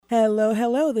Hello,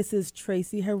 hello. This is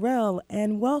Traci Harrell,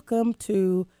 and welcome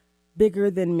to Bigger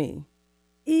Than Me.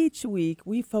 Each week,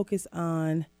 we focus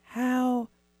on how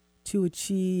to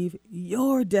achieve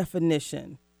your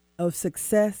definition of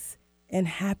success and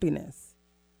happiness.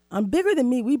 On Bigger Than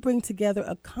Me, we bring together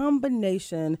a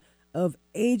combination of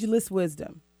ageless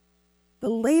wisdom, the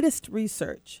latest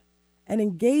research, and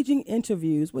engaging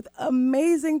interviews with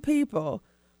amazing people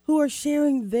who are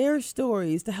sharing their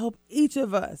stories to help each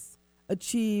of us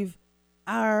achieve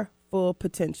our full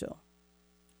potential.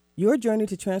 Your journey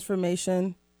to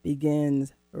transformation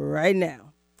begins right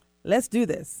now. Let's do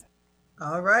this.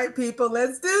 All right, people,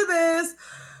 let's do this.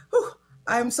 Whew.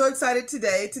 I'm so excited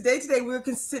today. Today, we're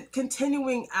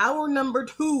continuing our number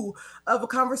 2 of a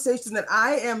conversation that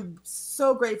I am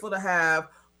so grateful to have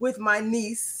with my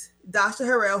niece, Dasha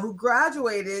Harrell, who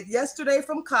graduated yesterday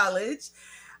from college.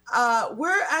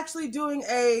 We're actually doing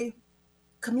a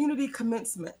community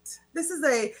commencement. This is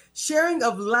a sharing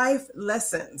of life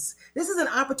lessons. This is an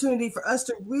opportunity for us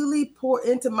to really pour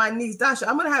into my niece, Dasha.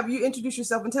 I'm going to have you introduce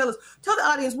yourself and tell the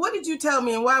audience, what did you tell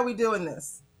me and why are we doing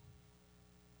this?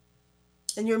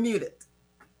 And you're muted.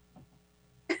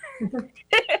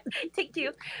 Take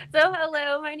 2. So,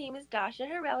 hello, my name is Dasha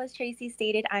Harrell. As Traci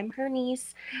stated, I'm her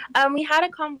niece. We had a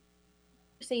conversation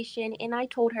and I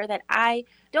told her that I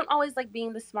don't always like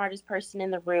being the smartest person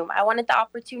in the room. I wanted the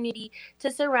opportunity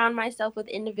to surround myself with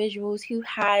individuals who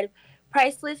had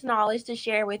priceless knowledge to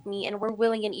share with me and were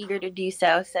willing and eager to do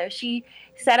so. So she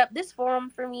set up this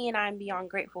forum for me and I'm beyond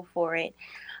grateful for it.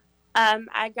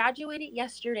 I graduated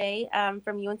yesterday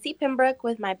from UNC Pembroke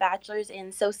with my bachelor's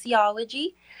in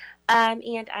sociology.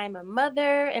 And I'm a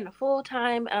mother and a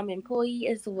full-time employee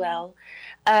as well.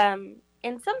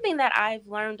 And something that I've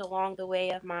learned along the way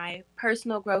of my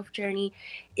personal growth journey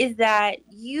is that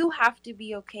you have to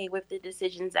be okay with the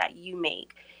decisions that you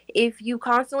make. If you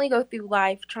constantly go through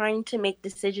life trying to make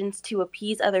decisions to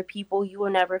appease other people, you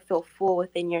will never feel full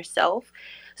within yourself.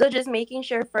 So just making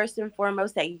sure first and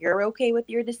foremost that you're okay with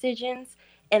your decisions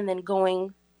and then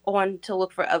going on to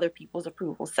look for other people's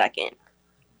approval second.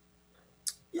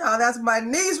 Y'all, that's my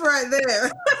niece right there.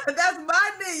 That's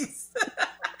my niece.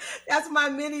 That's my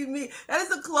mini me. That is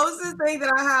the closest thing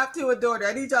that I have to a daughter.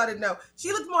 I need y'all to know.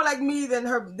 She looks more like me than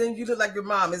you look like your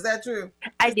mom. Is that true?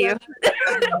 I do. That's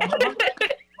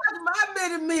my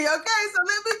mini me. Okay, so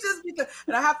let me just be.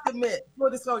 And I have to admit, full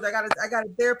disclosure, I got a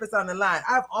therapist on the line.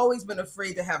 I've always been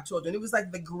afraid to have children. It was like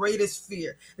the greatest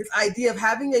fear. This idea of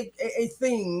having a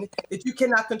thing that you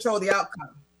cannot control the outcome.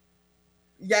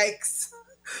 Yikes.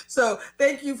 So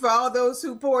thank you for all those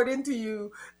who poured into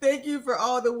you. Thank you for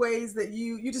all the ways that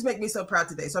you just make me so proud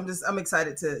today. So I'm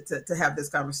excited to have this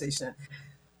conversation.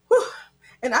 Whew.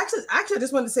 And actually, I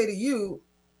just wanted to say to you,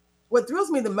 what thrills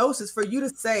me the most is for you to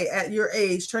say at your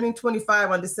age, turning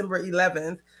 25 on December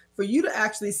 11th, for you to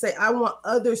actually say, I want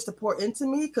others to pour into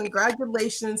me.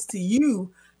 Congratulations to you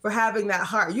for having that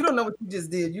heart. You don't know what you just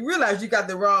did. You realize you got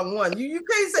the wrong one. You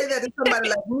can't say that to somebody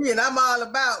like me, and I'm all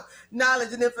about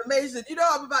knowledge and information. You know,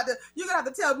 you're going to have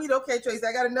to tell me, okay, Traci,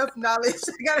 I got enough knowledge.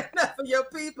 I got enough of your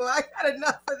people. I got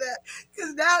enough of that.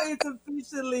 Because now it's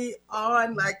officially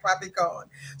on like Popcorn.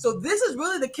 So this is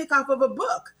really the kickoff of a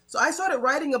book. So I started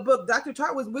writing a book. Dr.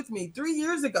 Tart was with me 3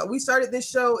 years ago. We started this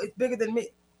show, It's Bigger Than Me.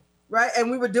 Right.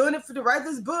 And we were doing it to write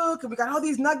this book and we got all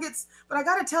these nuggets. But I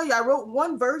got to tell you, I wrote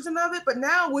one version of it. But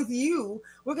now with you,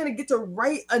 we're going to get to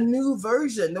write a new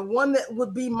version, the one that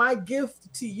would be my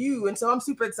gift to you. And so I'm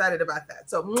super excited about that.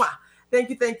 So thank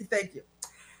you.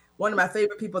 One of my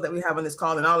favorite people that we have on this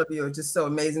call, and all of you are just so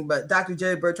amazing. But Dr.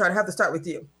 Jerry Bertrand, I have to start with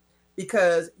you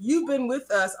because you've been with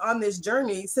us on this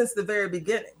journey since the very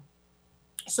beginning.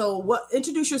 So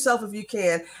introduce yourself if you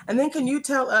can. And then can you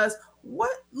tell us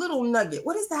what little nugget,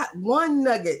 what is that one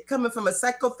nugget coming from a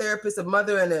psychotherapist, a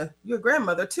mother, and your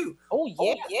grandmother too? Oh,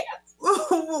 yeah.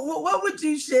 What would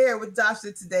you share with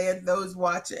Dasha today and those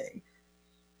watching?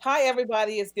 Hi,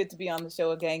 everybody. It's good to be on the show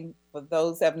again. For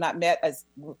those who have not met, it's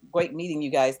great meeting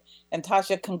you guys. And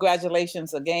Tasha,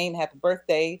 congratulations again. Happy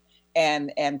birthday.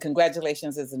 And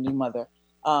congratulations as a new mother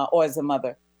or as a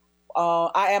mother.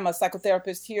 I am a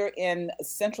psychotherapist here in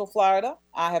Central Florida.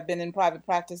 I have been in private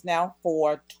practice now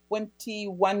for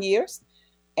 21 years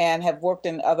and have worked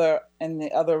in the other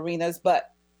arenas.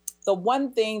 But the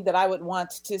one thing that I would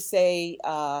want to say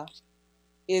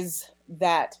is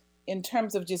that in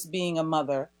terms of just being a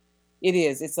mother, it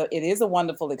is a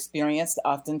wonderful experience.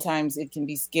 Oftentimes it can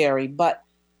be scary, but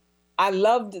I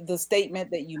loved the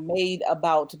statement that you made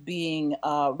about being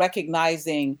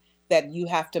recognizing that you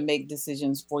have to make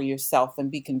decisions for yourself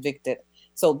and be convicted.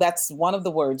 So that's one of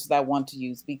the words that I want to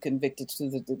use, be convicted to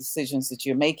the decisions that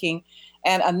you're making.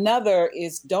 And another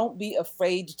is don't be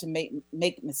afraid to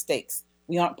make mistakes.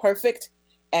 We aren't perfect.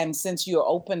 And since you're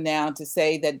open now to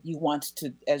say that you want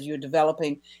to, as you're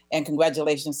developing, and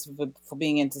congratulations for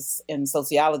being in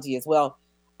sociology as well,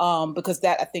 because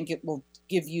that, I think it will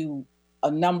give you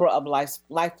a number of life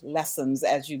lessons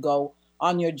as you go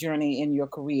on your journey in your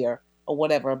career or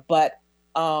whatever. But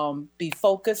be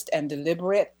focused and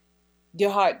deliberate.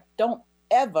 Dear heart, don't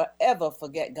ever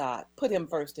forget God. Put him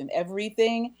first in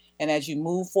everything. And as you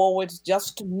move forward,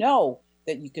 just to know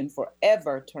that you can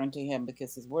forever turn to him,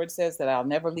 because his word says that I'll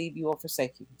never leave you or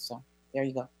forsake you. So there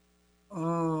you go.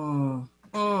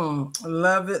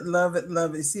 Love it, love it,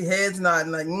 love it. See heads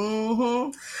nodding like,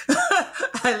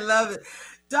 I love it.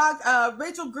 Doc,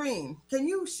 Rachel Green, can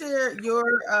you share your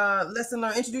lesson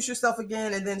learned? Introduce yourself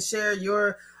again, and then share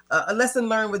your a lesson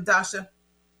learned with Dasha.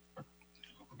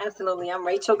 Absolutely. I'm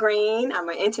Rachel Green. I'm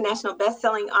an international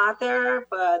best-selling author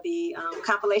for the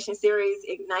compilation series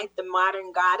Ignite the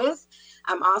Modern Goddess.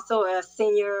 I'm also a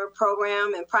senior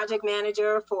program and project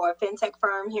manager for a fintech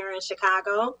firm here in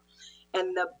Chicago.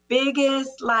 And the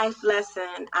biggest life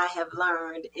lesson I have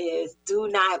learned is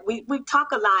we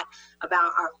talk a lot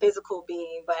about our physical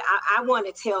being, but I want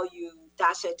to tell you,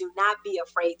 Dasha, do not be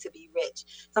afraid to be rich.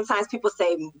 Sometimes people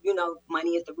say,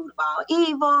 money is the root of all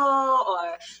evil,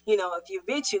 or, if you're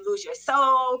rich, you lose your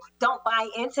soul. Don't buy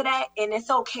into that. And it's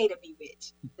okay to be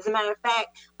rich. As a matter of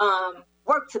fact,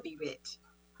 work to be rich.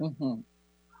 Mm-hmm.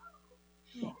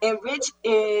 And rich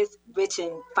is rich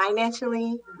in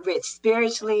financially, rich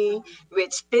spiritually,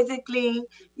 rich physically.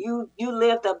 You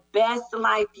live the best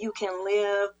life you can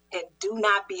live, and do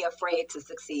not be afraid to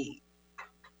succeed.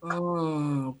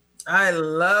 I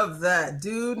love that.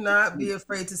 Do not be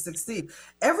afraid to succeed.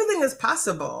 Everything is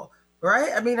possible,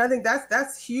 right? I mean, I think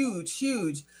that's huge,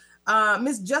 huge.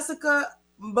 Miss Jessica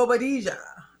Bobadilla,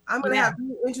 I'm going to have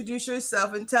you introduce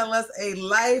yourself and tell us a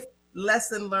life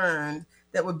lesson learned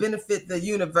that would benefit the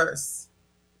universe.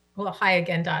 Well, hi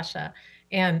again, Dasha,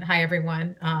 and hi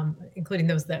everyone, including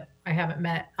those that I haven't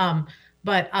met.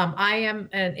 But I am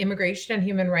an immigration and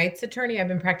human rights attorney. I've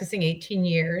been practicing 18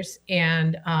 years,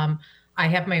 and I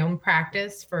have my own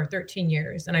practice for 13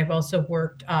 years. And I've also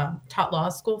taught law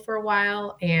school for a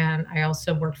while, and I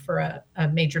also worked for a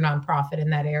major nonprofit in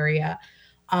that area.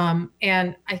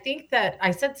 And I think that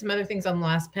I said some other things on the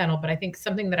last panel, but I think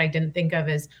something that I didn't think of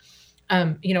is,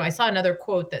 I saw another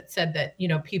quote that said that,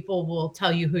 people will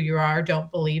tell you who you are, don't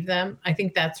believe them. I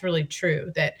think that's really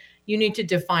true, that you need to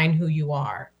define who you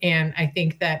are. And I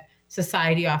think that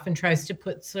society often tries to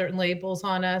put certain labels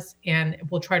on us and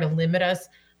will try to limit us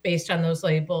based on those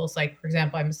labels. Like, for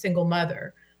example, I'm a single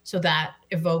mother. So that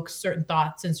evokes certain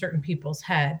thoughts in certain people's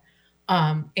head.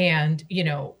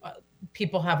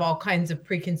 People have all kinds of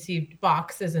preconceived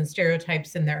boxes and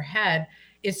stereotypes in their head.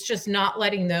 It's just not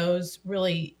letting those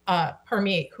really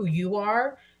permeate who you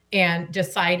are, and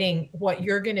deciding what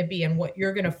you're going to be and what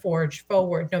you're going to forge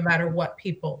forward, no matter what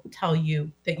people tell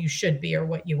you that you should be or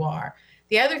what you are.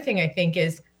 The other thing I think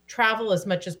is travel as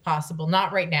much as possible,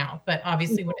 not right now, but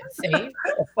obviously when it's safe.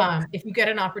 If you get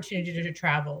an opportunity to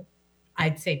travel,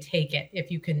 I'd say take it if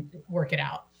you can work it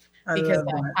out. Because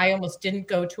I almost didn't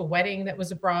go to a wedding that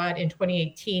was abroad in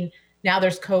 2018. Now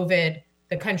there's COVID,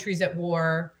 the country's at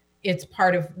war. It's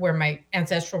part of where my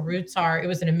ancestral roots are. It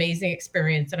was an amazing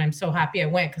experience, and I'm so happy I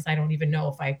went, because I don't even know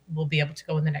if I will be able to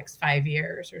go in the next 5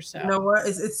 years or so. You know what?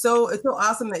 It's so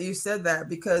awesome that you said that,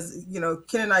 because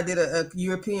Ken and I did a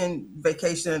European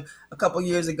vacation a couple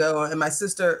years ago, and my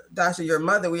sister Dasha, your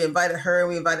mother, we invited her and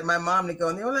we invited my mom to go,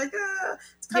 and they were like,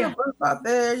 it's kind of rough out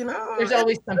there, There's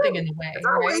always something in the way. There's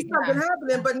always something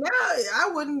happening, but now I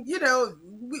wouldn't,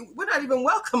 we're not even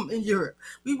welcome in Europe.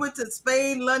 We went to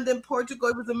Spain, London, Portugal.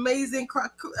 It was amazing.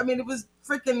 I mean, it was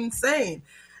freaking insane.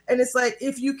 And it's like,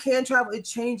 if you can travel, it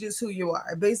changes who you are.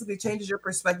 It basically changes your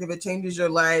perspective. It changes your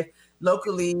life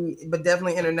locally, but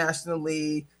definitely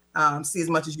internationally. See as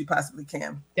much as you possibly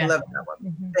can. I love that one.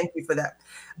 Mm-hmm. Thank you for that.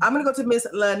 I'm going to go to Miss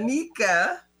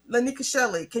Lanika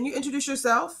Shelley. Can you introduce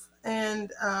yourself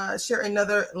and share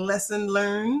another lesson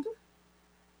learned?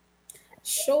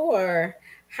 Sure.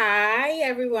 Hi,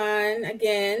 everyone.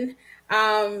 Again,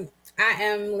 I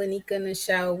am Lanika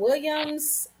Nichelle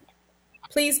Williams.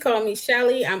 Please call me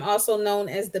Shelly. I'm also known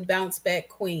as the Bounce Back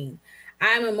Queen.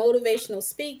 I'm a motivational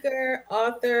speaker,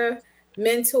 author,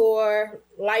 mentor,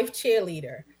 life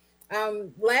cheerleader.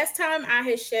 Last time I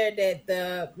had shared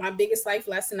that my biggest life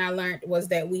lesson I learned was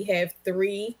that we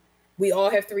all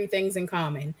have three things in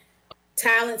common: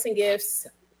 talents and gifts,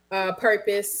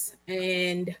 purpose,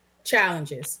 and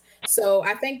challenges. So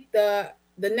I think the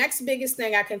next biggest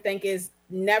thing I can think is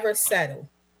never settle.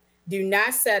 Do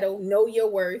not settle. Know your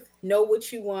worth. Know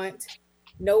what you want.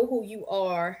 Know who you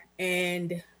are,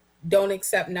 and don't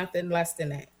accept nothing less than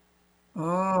that.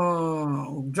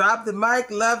 Oh, drop the mic.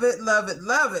 Love it, love it,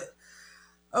 love it.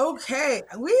 Okay,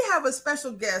 we have a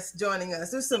special guest joining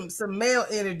us. There's some male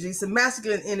energy, some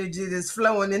masculine energy that's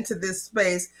flowing into this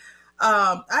space.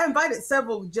 I invited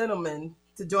several gentlemen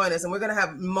to join us, and we're going to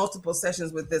have multiple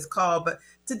sessions with this call. But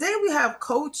today we have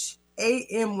Coach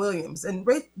A.M. Williams. And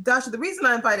Dasha, the reason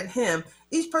I invited him,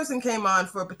 each person came on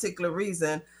for a particular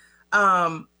reason.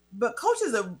 But Coach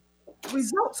is a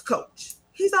results coach.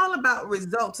 He's all about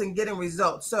results and getting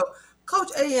results. So, Coach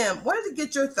A.M., wanted to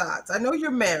get your thoughts. I know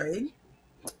you're married.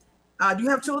 Do you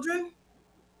have children?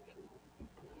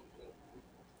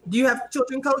 Do you have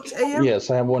children, Coach A.M.? Yes,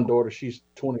 I have one daughter. She's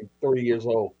 23 years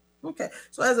old. Okay.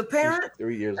 So as a parent, She's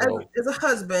 3 years old. As a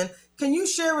husband, can you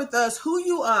share with us who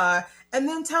you are and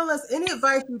then tell us any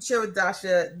advice you'd share with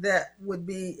Dasha that would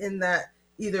be in that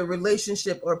either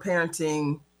relationship or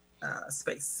parenting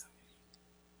space?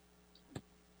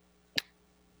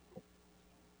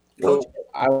 Well,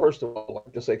 I first of all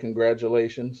like to say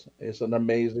congratulations. It's an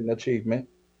amazing achievement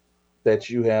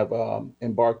that you have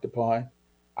embarked upon.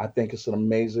 I think it's an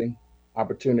amazing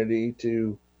opportunity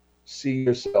to see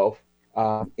yourself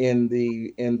in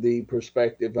the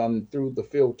perspective through the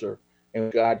filter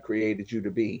and God created you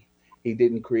to be. He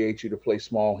didn't create you to play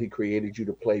small. He created you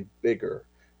to play bigger,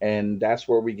 and that's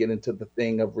where we get into the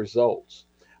thing of results.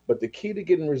 But the key to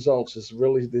getting results is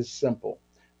really this simple: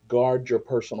 guard your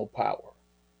personal power.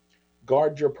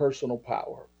 Guard your personal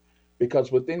power,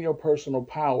 because within your personal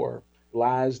power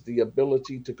lies the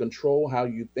ability to control how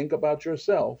you think about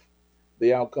yourself,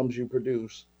 the outcomes you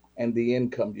produce, and the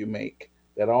income you make.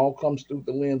 That all comes through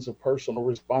the lens of personal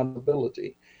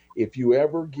responsibility. If you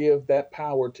ever give that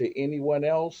power to anyone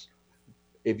else,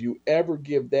 if you ever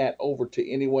give that over to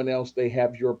anyone else, they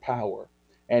have your power.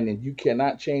 And then you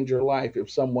cannot change your life if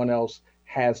someone else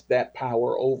has that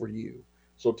power over you.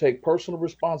 So take personal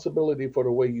responsibility for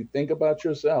the way you think about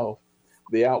yourself,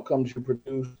 the outcomes you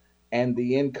produce, and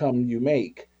the income you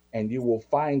make, and you will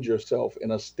find yourself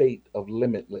in a state of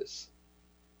limitless.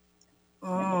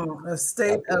 A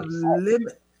state of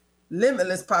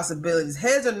limitless possibilities.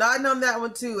 Heads are nodding on that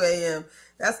one too, AM.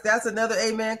 That's another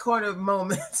amen corner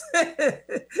moment.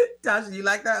 Tasha, you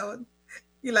like that one?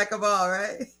 You like them all,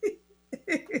 right?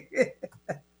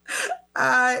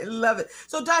 I love it.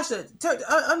 So, Dasha,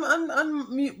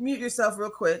 unmute yourself real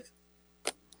quick.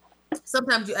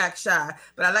 Sometimes you act shy,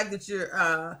 but I like that you're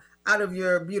out of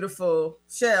your beautiful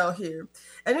shell here.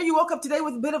 I know you woke up today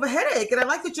with a bit of a headache, and I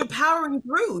like that you're powering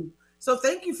through. So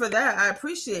thank you for that. I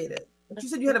appreciate it. But you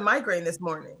said you had a migraine this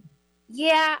morning.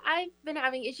 Yeah, I've been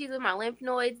having issues with my lymph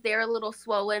nodes. They're a little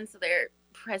swollen, so they're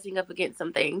pressing up against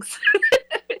some things.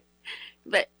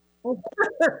 But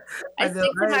I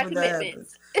stick to my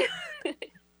commitments.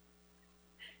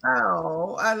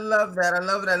 Oh, I love that. I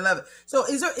love it. I love it. So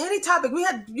is there any topic?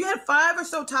 You had 5 or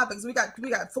so topics. We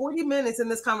got 40 minutes in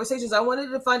this conversation. So I wanted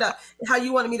to find out how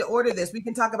you wanted me to order this. We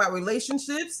can talk about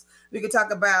relationships. We can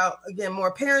talk about, again,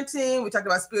 more parenting. We talked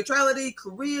about spirituality,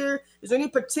 career. Is there any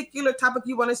particular topic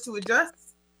you want us to address?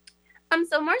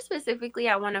 So more specifically,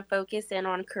 I want to focus in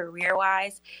on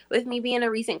career-wise. With me being a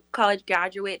recent college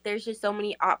graduate, there's just so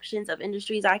many options of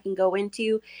industries I can go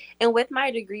into. And with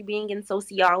my degree being in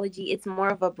sociology, it's more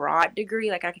of a broad degree.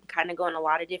 Like I can kind of go in a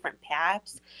lot of different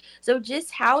paths. So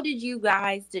just how did you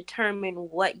guys determine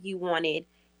what you wanted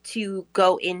to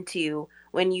go into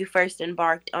when you first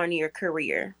embarked on your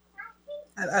career?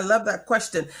 I love that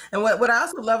question. And what I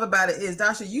also love about it is,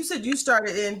 Dasha, you said you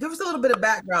started in, give us a little bit of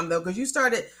background though, because you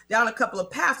started down a couple of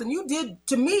paths and you did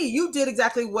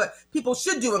exactly what people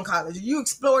should do in college. You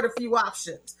explored a few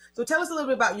options. So tell us a little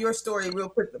bit about your story real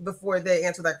quick before they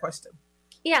answer that question.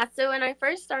 Yeah, so when I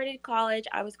first started college,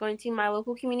 I was going to my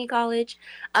local community college,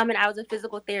 and I was a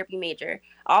physical therapy major.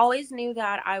 I always knew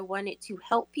that I wanted to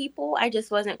help people. I just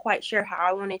wasn't quite sure how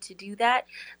I wanted to do that.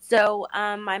 So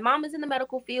my mom is in the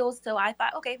medical field, so I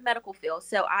thought, okay, medical field.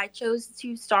 So I chose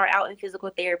to start out in physical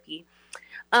therapy.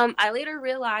 I later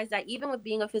realized that even with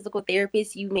being a physical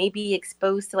therapist, you may be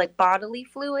exposed to like bodily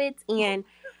fluids, and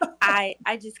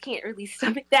I just can't really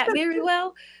stomach that very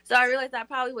well. So I realized that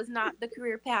probably was not the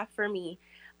career path for me.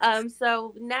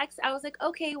 So next I was like,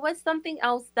 okay, what's something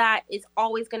else that is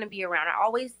always going to be around? I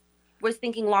always was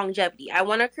thinking longevity. I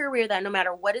want a career that no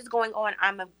matter what is going on,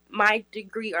 my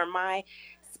degree or my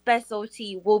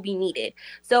specialty will be needed.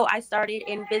 So I started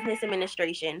in business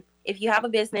administration. If you have a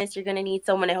business, you're going to need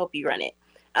someone to help you run it.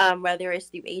 Whether it's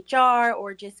through HR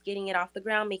or just getting it off the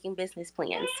ground, making business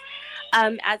plans.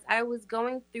 As I was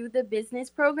going through the business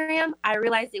program, I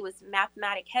realized it was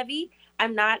mathematic heavy.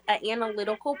 I'm not an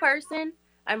analytical person.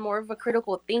 I'm more of a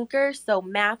critical thinker, so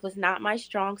math was not my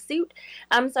strong suit.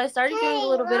 So I started doing a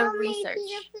little bit of research.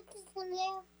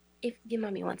 If give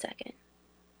mommy 1 second.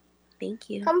 Thank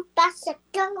you.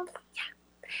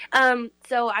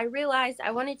 So I realized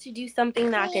I wanted to do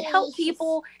something that could help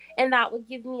people and that would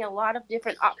give me a lot of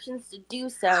different options to do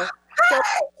so.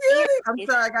 I'm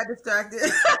sorry, I got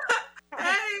distracted.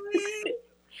 Hey.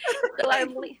 So I'm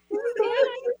Scooch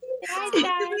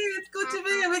him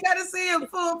in. We got to see him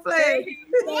full play.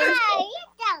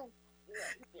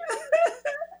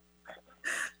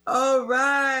 All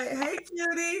right. Hey,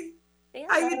 cutie.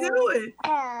 How you doing?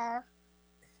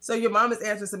 So your mom is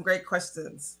answering some great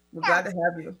questions. We're glad to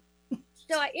have you.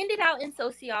 So I ended out in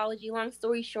sociology, long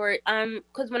story short,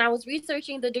 because when I was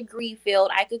researching the degree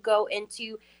field, I could go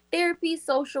into therapy,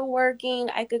 social working,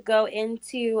 I could go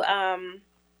into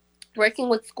working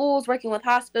with schools, working with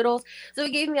hospitals. So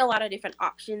it gave me a lot of different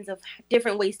options of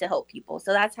different ways to help people.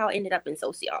 So that's how I ended up in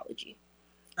sociology.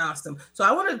 Awesome. So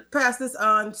I want to pass this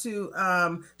on to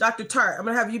Dr. Tart. I'm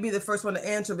going to have you be the first one to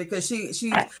answer because she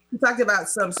talked about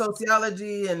some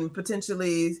sociology and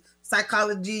potentially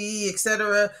psychology,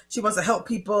 etc. She wants to help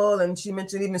people, and she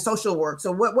mentioned even social work.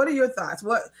 So what are your thoughts?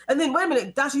 And then wait a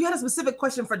minute, Dasha, you had a specific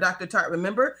question for Dr. Tart.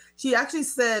 Remember, she actually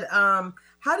said,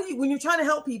 how do you, when you're trying to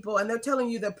help people and they're telling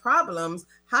you their problems,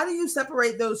 how do you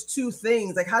separate those two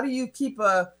things? Like, how do you keep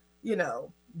a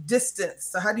distance?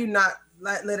 So how do you not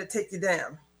let it take you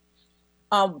down?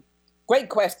 Great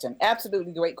question.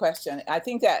 Absolutely great question. I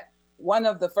think that one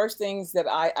of the first things that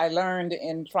I learned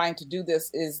in trying to do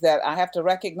this is that I have to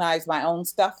recognize my own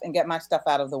stuff and get my stuff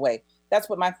out of the way. That's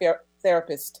what my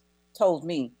therapist told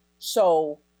me.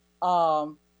 So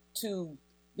to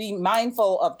be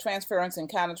mindful of transference and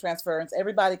countertransference,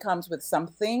 everybody comes with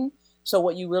something. So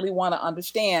what you really want to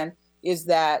understand is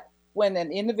that when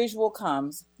an individual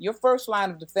comes, your first line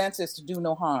of defense is to do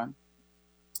no harm.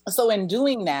 So in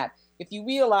doing that, if you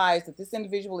realize that this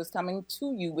individual is coming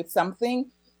to you with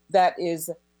something that is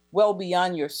well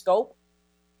beyond your scope,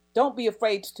 don't be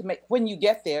afraid to make, when you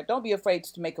get there, don't be afraid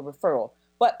to make a referral.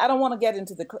 But I don't want to get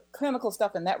into the clinical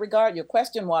stuff in that regard. Your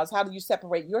question was, how do you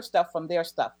separate your stuff from their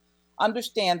stuff?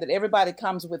 Understand that everybody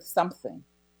comes with something,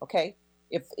 okay?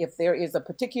 If there is a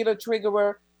particular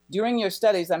triggerer during your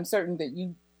studies, I'm certain that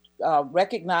you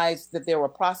recognize that there were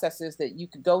processes that you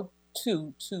could go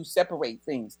to separate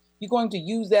things. You're going to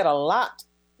use that a lot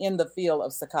in the field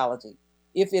of psychology,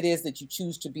 if it is that you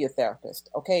choose to be a therapist.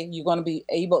 Okay, you're going to be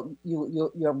able,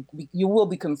 you will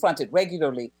be confronted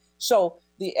regularly. So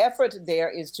the effort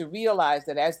there is to realize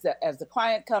that as the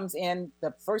client comes in,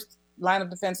 the first line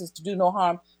of defense is to do no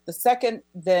harm. The second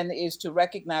then is to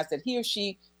recognize that he or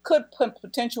she could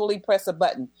potentially press a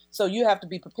button. So you have to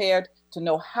be prepared to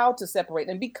know how to separate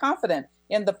and be confident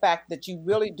in the fact that you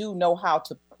really do know how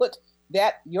to put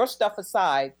your stuff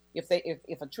aside if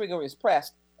a trigger is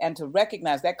pressed, and to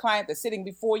recognize that client that's sitting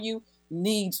before you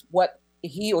needs what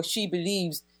he or she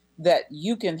believes that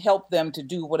you can help them to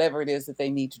do whatever it is that they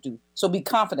need to do. So be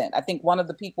confident. I think one of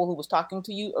the people who was talking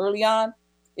to you early on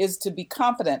is to be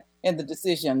confident in the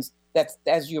decisions that's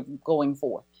as you're going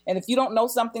for. And if you don't know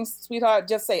something, sweetheart,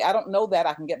 just say, I don't know that.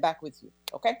 I can get back with you.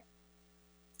 Okay?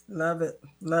 Love it.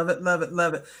 Love it. Love it.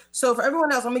 Love it. So for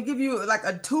everyone else, I'm going to give you like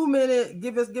a 2-minute,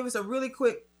 give us a really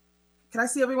quick. Can I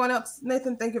see everyone else?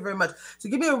 Nathan, thank you very much. So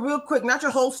give me a real quick, not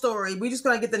your whole story. We're just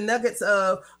going to get the nuggets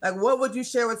of like, what would you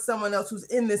share with someone else who's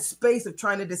in this space of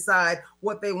trying to decide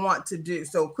what they want to do?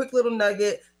 So quick little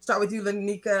nugget. Start with you,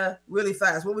 Lenika, really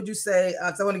fast. What would you say?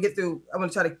 Because I want to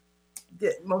try to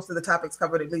get most of the topics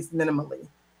covered, at least minimally.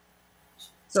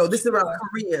 So this is around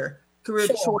career choice.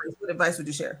 What advice would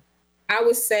you share? I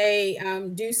would say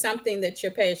do something that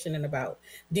you're passionate about.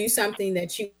 Do something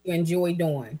that you enjoy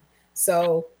doing.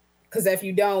 So, because if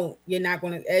you don't, you're not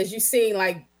going to, as you see,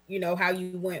 like, how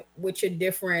you went with your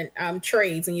different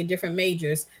trades and your different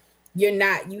majors, you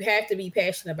have to be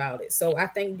passionate about it. So I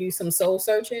think do some soul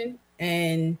searching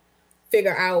and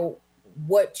figure out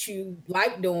what you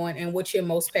like doing and what you're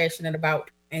most passionate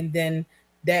about. And then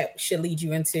that should lead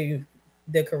you into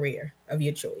the career of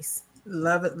your choice.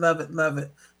 Love it, love it, love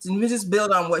it. So let me just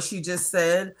build on what she just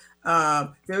said.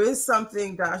 There is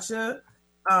something, Dasha,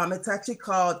 it's actually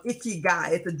called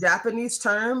ikigai. It's a Japanese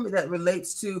term that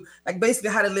relates to like basically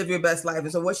how to live your best life.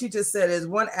 And so what she just said is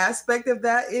one aspect of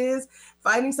that is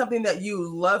finding something that you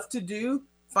love to do,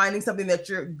 finding something that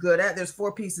you're good at. There's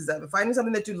 4 pieces of it. Finding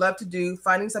something that you love to do,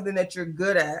 finding something that you're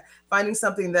good at, finding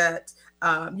something that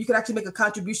you can actually make a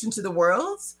contribution to the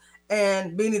world,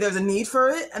 and meaning there's a need for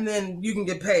it, and then you can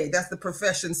get paid. That's the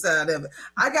profession side of it.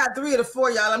 I got 3 of the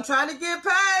 4, y'all. I'm trying to get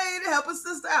paid to help a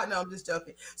sister out. No, I'm just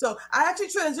joking. So I actually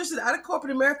transitioned out of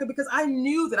corporate America because I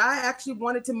knew that I actually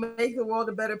wanted to make the world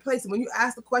a better place. And when you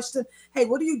ask the question, hey,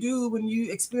 what do you do when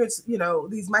you experience,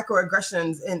 these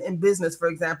microaggressions in business, for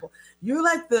example, you're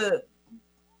like the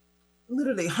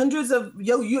literally hundreds of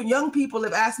young people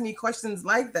have asked me questions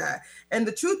like that. And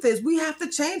the truth is, we have to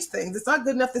change things. It's not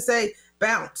good enough to say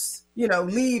bounce,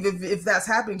 leave if that's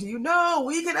happening to you. No,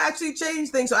 we can actually change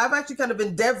things. So I've actually kind of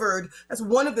endeavored. That's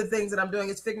one of the things that I'm doing,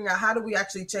 is figuring out how do we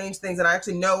actually change things. And I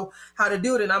actually know how to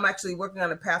do it. And I'm actually working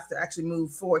on a path to actually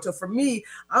move forward. So for me,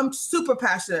 I'm super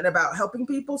passionate about helping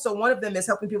people. So one of them is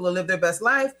helping people to live their best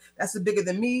life. That's the bigger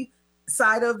than me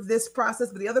side of this process,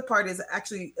 but the other part is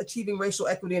actually achieving racial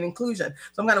equity and inclusion.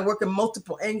 So I'm going to work in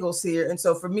multiple angles here. And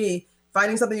so for me,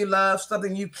 finding something you love,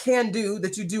 something you can do,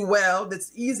 that you do well,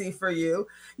 that's easy for you.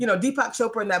 Deepak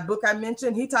Chopra, in that book I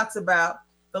mentioned, he talks about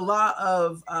the law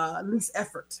of least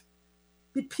effort.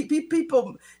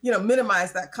 People,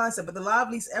 minimize that concept, but the law of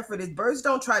least effort is birds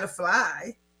don't try to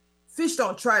fly, fish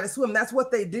don't try to swim. That's what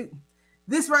they do.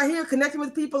 This right here, connecting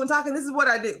with people and talking, this is what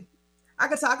I do. I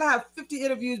can talk. I have 50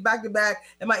 interviews back to back,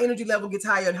 and my energy level gets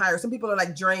higher and higher. Some people are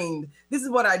like drained. This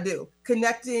is what I do: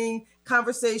 connecting,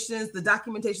 conversations, the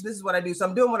documentation. This is what I do. So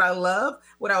I'm doing what I love,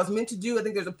 what I was meant to do. I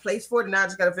think there's a place for it, and now I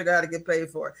just got to figure out how to get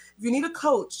paid for it. If you need a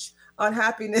coach on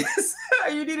happiness, or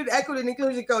you need an equity and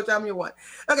inclusion coach, I'm your one.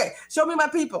 Okay, show me my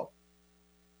people.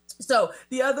 So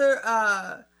the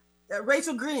other.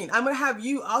 Rachel Green, I'm going to have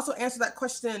you also answer that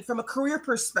question from a career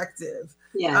perspective.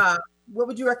 Yeah. What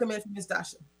would you recommend for Ms.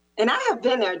 Dasha? And I have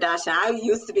been there, Dasha. I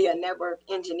used to be a network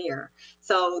engineer.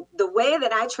 So the way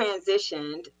that I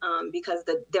transitioned, because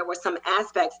there were some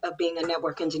aspects of being a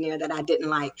network engineer that I didn't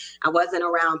like. I wasn't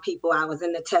around people. I was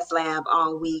in the test lab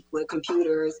all week with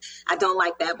computers. I don't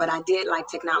like that, but I did like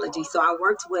technology. So I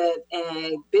worked with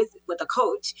a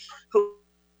coach who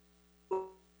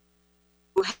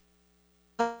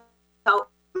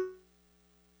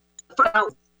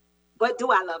helped. What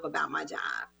do I love about my job?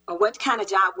 Or what kind of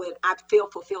job would I feel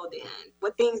fulfilled in?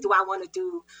 What things do I want to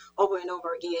do over and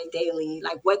over again daily?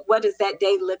 Like what does that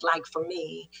day look like for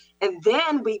me? And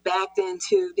then we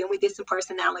did some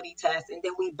personality tests, and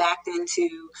then we backed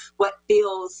into what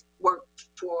feels work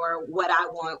for what I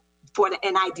want for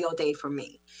an ideal day for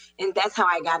me. And that's how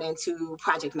I got into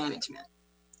project management.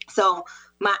 So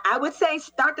I would say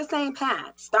start the same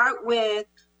path. Start with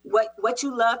what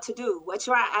you love to do. What's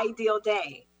your ideal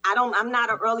day? I'm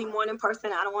not an early morning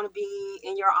person. I don't want to be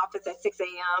in your office at 6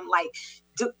 a.m.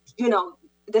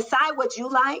 Decide what you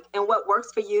like and what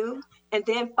works for you, and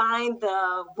then find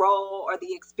the role or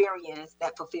the experience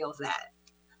that fulfills that.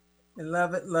 I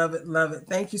love it, love it, love it.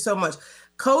 Thank you so much.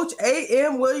 Coach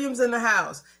A.M. Williams in the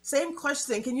house. Same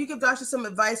question. Can you give Dasha some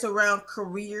advice around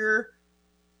career,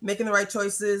 making the right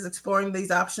choices, exploring these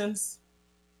options?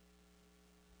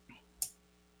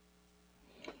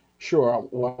 Sure.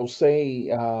 Well, I'll say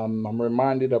I'm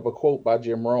reminded of a quote by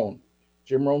Jim Rohn.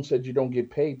 Jim Rohn said, "You don't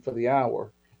get paid for the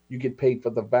hour, you get paid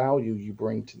for the value you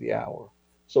bring to the hour."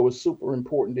 So it's super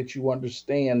important that you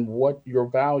understand what your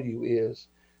value is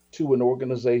to an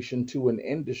organization, to an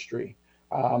industry.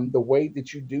 The way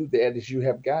that you do that is you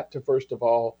have got to, first of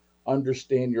all,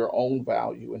 understand your own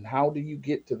value. And how do you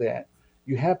get to that?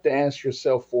 You have to ask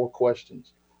yourself 4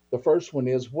 questions. The first one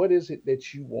is, what is it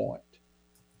that you want?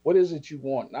 What is it you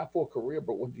want? Not for a career,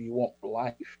 but what do you want for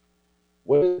life?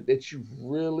 What is it that you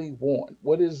really want?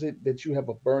 What is it that you have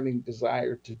a burning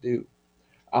desire to do?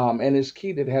 And it's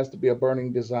key that it has to be a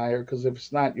burning desire, because if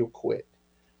it's not, you'll quit.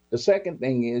 The second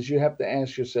thing is you have to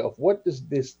ask yourself, what does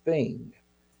this thing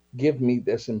give me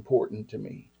that's important to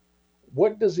me?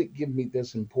 What does it give me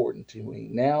that's important to me?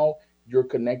 Now you're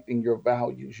connecting your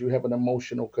values. You have an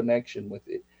emotional connection with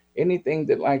it. Anything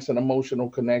that lacks an emotional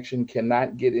connection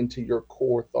cannot get into your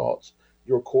core thoughts,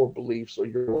 your core beliefs, or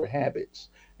your habits.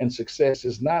 And success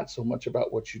is not so much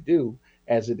about what you do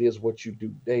as it is what you do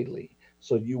daily.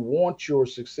 So you want your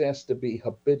success to be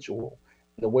habitual.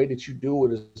 The way that you do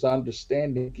it is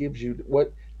understanding gives you,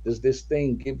 what does this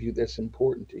thing give you that's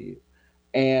important to you?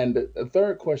 And the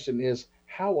third question is,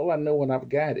 how will I know when I've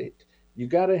got it? You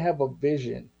got to have a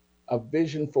vision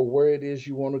for where it is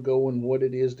you want to go and what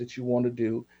it is that you want to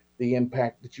do, the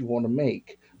impact that you want to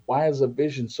make. Why is a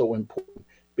vision so important?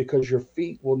 Because your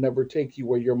feet will never take you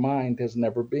where your mind has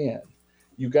never been.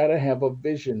 You got to have a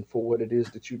vision for what it is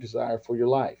that you desire for your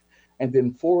life. And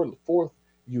then fourth,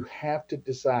 you have to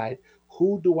decide,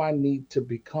 who do I need to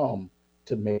become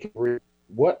to make it real?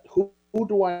 Who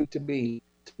do I need to be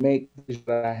to make the vision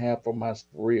that I have for myself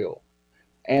real?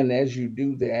 And as you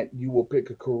do that, you will pick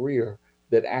a career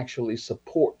that actually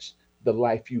supports the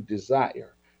life you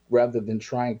desire rather than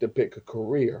trying to pick a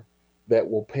career that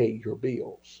will pay your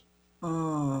bills.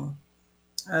 Mm.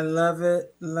 I love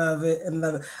it, and love it.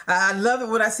 I love it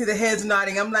when I see the heads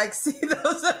nodding. I'm like, see, these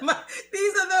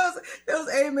are those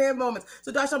amen moments.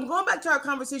 So, Josh, I'm going back to our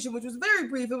conversation, which was very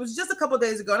brief. It was just a couple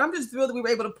days ago, and I'm just thrilled that we were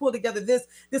able to pull together this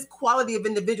quality of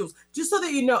individuals. Just so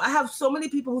that you know, I have so many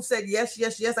people who said yes,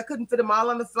 yes, yes. I couldn't fit them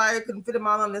all on the flyer, couldn't fit them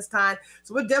all on this time.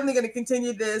 So we're definitely going to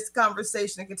continue this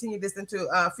conversation and continue this into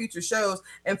future shows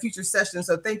and future sessions.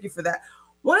 So thank you for that.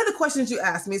 One of the questions you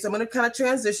asked me, so I'm going to kind of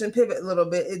transition, pivot a little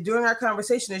bit during our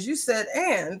conversation, is you said,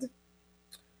 and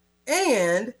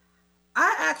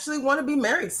I actually want to be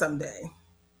married someday.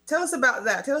 Tell us about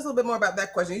that. Tell us a little bit more about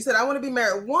that question. You said, I want to be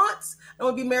married once. I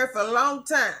want to be married for a long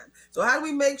time. So how do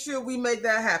we make sure we make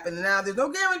that happen? Now, there's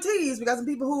no guarantees. We got some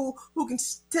people who can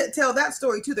tell that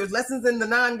story too. There's lessons in the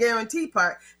non-guarantee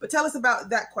part. But tell us about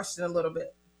that question a little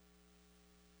bit.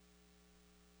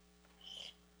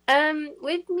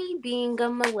 With me being a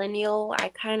millennial, I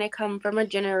kind of come from a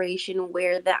generation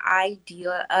where the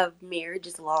idea of marriage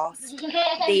is lost.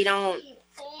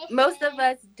 Most of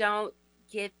us don't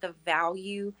get the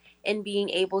value in being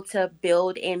able to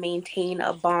build and maintain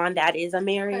a bond that is a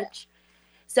marriage.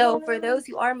 So for those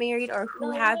who are married or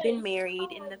who have been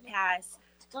married in the past,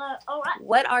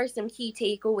 what are some key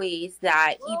takeaways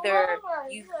that either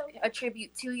you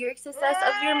attribute to your success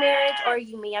of your marriage or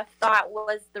you may have thought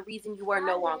was the reason you are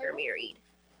no longer married?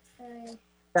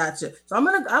 Gotcha. So I'm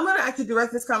gonna actually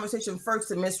direct this conversation first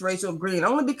to Miss Rachel Green,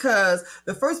 only because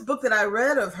the first book that I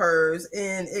read of hers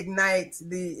in Ignite,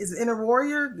 is it Inner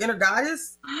Warrior, Inner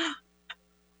Goddess?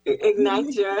 Ignite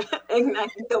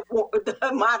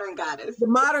the modern goddess. The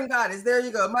modern goddess. There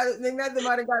you go. Ignite the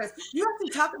modern goddess. You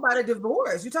actually talk about a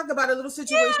divorce. You talk about a little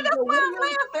situation. Yeah, that's why I'm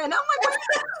laughing. I'm like,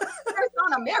 it's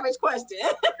on a marriage question.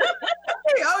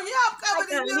 Oh yeah, I'm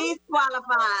coming to least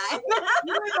qualified.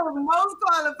 You're the most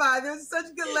qualified. There's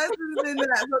such good lessons in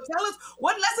that. So tell us,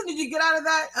 what lesson did you get out of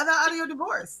that, out of your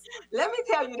divorce? Let me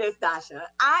tell you this, Dasha.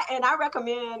 I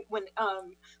recommend when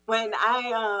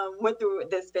I went through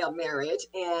this failed marriage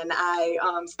and I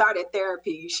started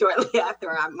therapy shortly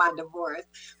after my divorce,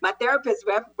 my therapist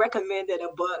recommended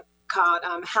a book called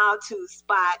How to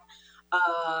Spot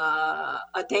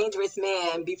a Dangerous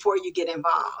Man Before You Get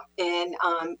Involved. And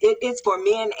it is for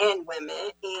men and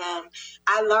women. And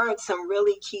I learned some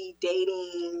really key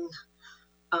dating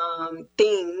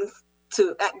things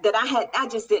that I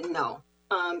just didn't know.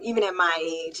 Even at my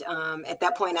age, at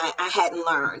that point, I hadn't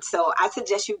learned. So I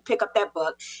suggest you pick up that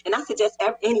book. And I suggest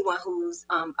anyone who's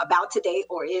about to date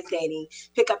or is dating,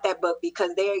 pick up that book,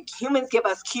 because humans give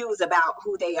us cues about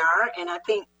who they are. And I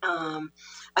think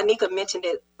Anika mentioned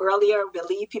it earlier,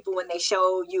 believe people when they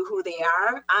show you who they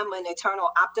are. I'm an eternal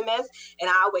optimist, and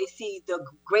I always see the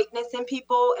greatness in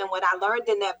people. And what I learned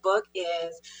in that book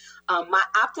is my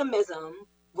optimism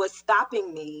was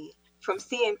stopping me from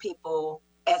seeing people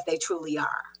as they truly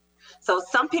are. So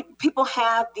some people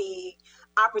have the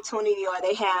opportunity or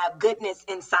they have goodness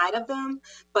inside of them,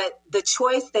 but the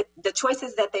choices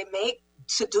that they make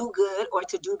to do good or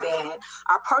to do bad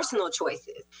are personal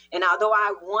choices. And although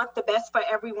I want the best for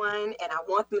everyone and I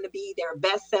want them to be their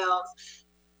best selves,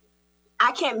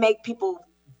 I can't make people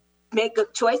make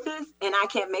good choices, and I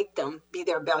can't make them be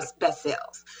their best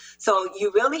selves. So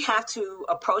you really have to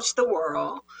approach the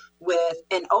world with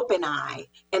an open eye.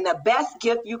 And the best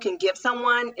gift you can give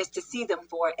someone is to see them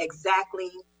for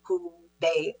exactly who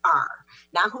they are.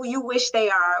 Not who you wish they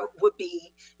would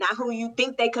be, not who you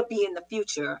think they could be in the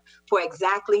future, for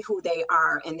exactly who they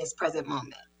are in this present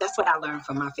moment. That's what I learned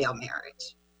from my failed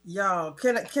marriage. Y'all,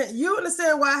 can you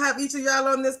understand why I have each of y'all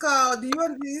on this call? Do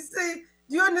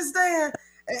you understand?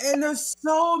 And there's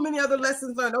so many other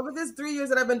lessons learned over this 3 years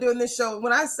that I've been doing this show.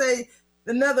 When I say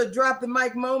another drop the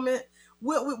mic moment,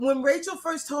 when Rachel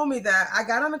first told me that, I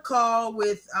got on a call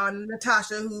with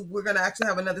Natasha, who we're going to actually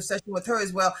have another session with her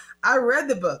as well. I read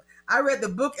the book,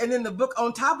 and then the book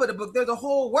on top of the book, there's a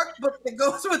whole workbook that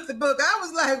goes with the book. I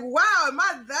was like, wow, am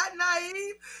I that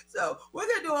naive? So we're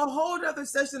going to do a whole other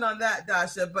session on that,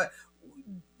 Dasha, but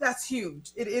that's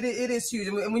huge. It is huge.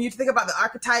 And when you think about the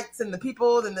archetypes and the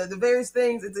people and the various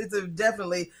things, it's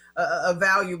definitely a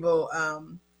valuable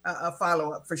a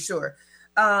follow-up for sure.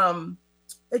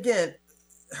 Again,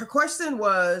 her question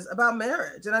was about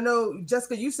marriage. And I know,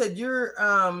 Jessica, you said you're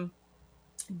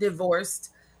divorced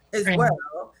as well.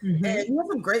 Mm-hmm. And you have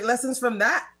some great lessons from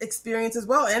that experience as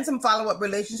well, and some follow-up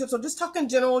relationships. So just talking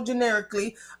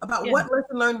generically about what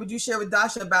lesson learned would you share with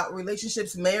Dasha about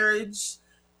relationships, marriage,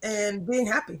 and being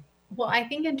happy? Well, I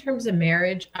think in terms of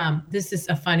marriage, this is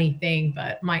a funny thing,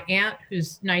 but my aunt,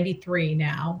 who's 93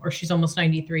 now, or she's almost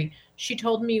 93, she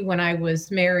told me when I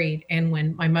was married and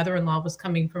when my mother-in-law was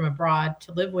coming from abroad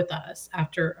to live with us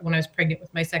after when I was pregnant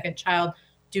with my second child,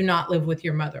 do not live with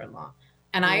your mother-in-law.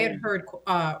 And I had heard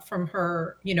from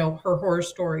her, her horror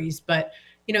stories, but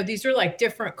these are like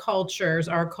different cultures,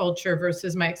 our culture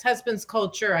versus my ex-husband's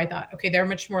culture. I thought, okay, they're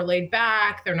much more laid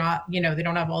back. They're not, they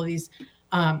don't have all these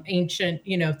ancient,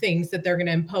 things that they're going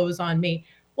to impose on me.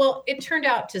 Well, it turned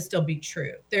out to still be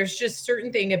true. There's just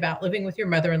certain thing about living with your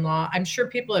mother-in-law. I'm sure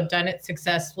people have done it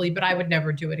successfully, but I would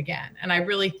never do it again. And I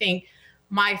really think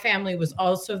my family was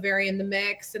also very in the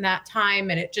mix in that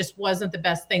time, and it just wasn't the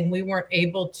best thing. We weren't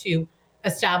able to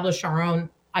establish our own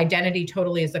identity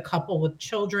totally as a couple with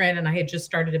children. And I had just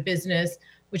started a business,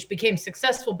 which became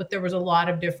successful, but there was a lot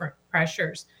of different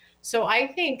pressures. So I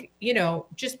think,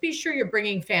 just be sure you're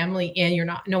bringing family in.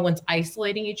 No one's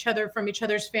isolating each other from each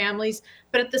other's families,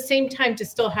 but at the same time to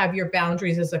still have your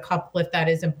boundaries as a couple, if that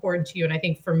is important to you. And I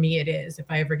think for me, it is, if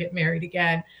I ever get married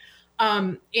again.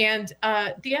 And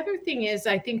the other thing is,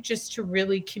 I think just to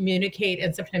really communicate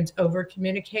and sometimes over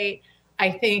communicate. I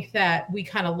think that we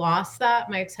kind of lost that,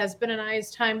 my ex-husband and I,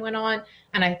 as time went on.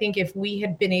 And I think if we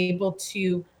had been able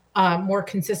to more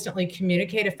consistently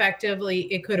communicate effectively,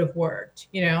 it could have worked.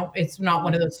 It's not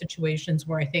one of those situations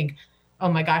where I think,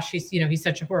 oh my gosh, he's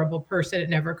such a horrible person, it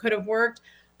never could have worked.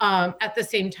 At the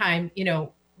same time,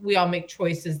 we all make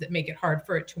choices that make it hard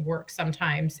for it to work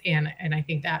sometimes. And I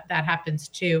think that happens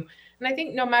too. And I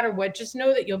think no matter what, just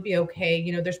know that you'll be okay.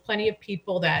 There's plenty of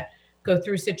people that go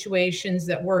through situations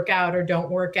that work out or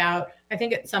don't work out. I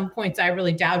think at some points I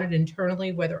really doubted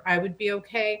internally whether I would be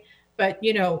okay. But,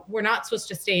 we're not supposed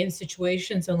to stay in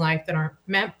situations in life that aren't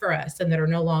meant for us and that are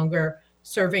no longer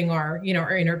serving our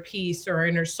inner peace or our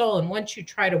inner soul. And once you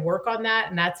try to work on that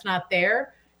and that's not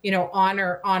there,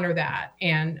 honor that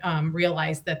and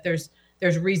realize that there's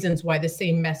reasons why the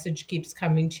same message keeps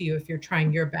coming to you if you're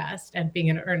trying your best and being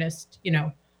an earnest,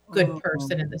 good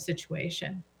person in the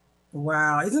situation.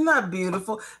 Wow, isn't that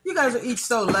beautiful? You guys are each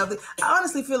so lovely. I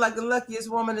honestly feel like the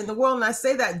luckiest woman in the world, and I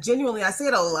say that genuinely. I say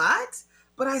it a lot,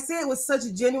 but I say it with such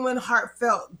genuine,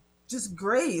 heartfelt, just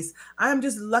grace. I am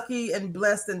just lucky and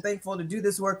blessed and thankful to do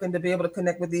this work and to be able to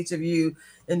connect with each of you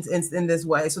in this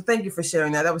way. So thank you for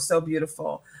sharing that. That was so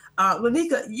beautiful.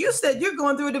 Lanika, you said you're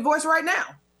going through a divorce right now.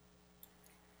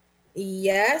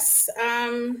 Yes.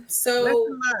 So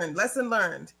lesson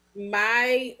learned.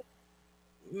 My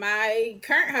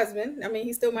current husband,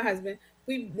 he's still my husband.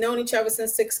 We've known each other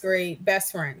since 6th grade,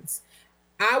 best friends.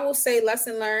 I will say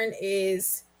lesson learned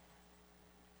is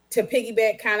to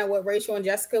piggyback kind of what Rachel and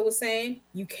Jessica was saying.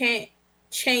 You can't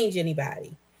change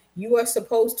anybody. You are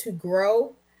supposed to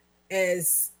grow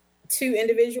as two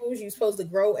individuals. You're supposed to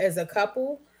grow as a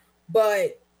couple,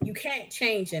 but you can't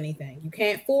change anything. You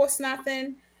can't force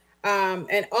nothing.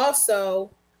 And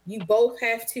also, you both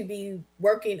have to be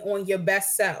working on your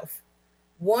best self.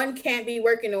 One can't be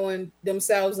working on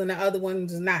themselves and the other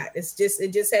one's not. It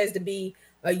just has to be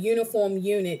a uniform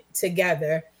unit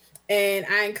together. And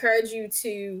I encourage you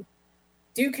to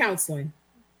do counseling,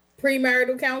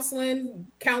 premarital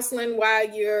counseling while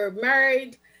you're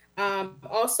married.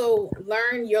 Also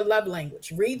learn your love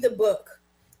language. Read the book,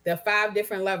 the 5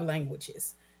 different love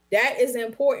languages. That is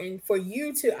important for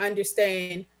you to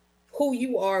understand who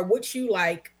you are, what you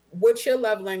like, what your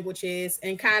love language is,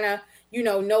 and kind of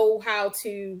know how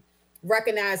to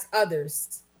recognize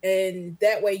others. And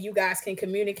that way you guys can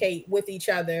communicate with each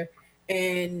other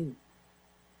and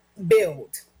build,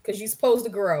 because you're supposed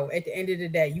to grow at the end of the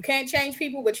day. You can't change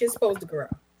people, but you're supposed to grow.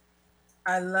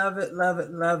 I love it, love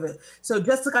it, love it. So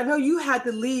Jessica, I know you had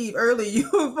to leave early. You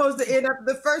were supposed to end up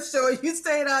the first show. You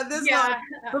stayed on this long.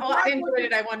 Well, I enjoyed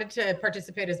it. I wanted to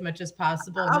participate as much as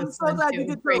possible. I'm so glad you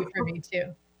did. Great for me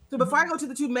too. So before I go to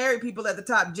the 2 married people at the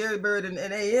top, Jerry Bird and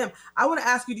AM, I want to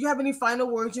ask you, do you have any final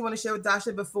words you want to share with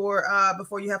Dasha before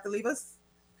you have to leave us?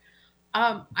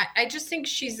 I just think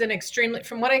she's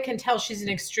from what I can tell, she's an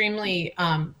extremely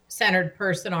centered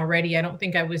person already. I don't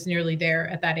think I was nearly there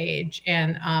at that age.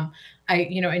 And I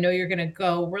know you're going to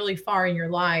go really far in your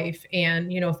life.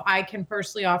 And, if I can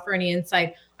personally offer any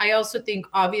insight, I also think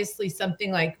obviously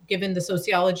something like, given the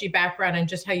sociology background and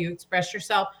just how you express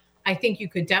yourself, I think you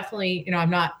could definitely,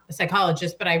 I'm not a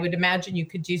psychologist, but I would imagine you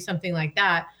could do something like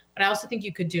that. But I also think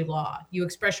you could do law. You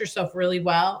express yourself really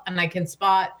well. And I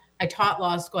taught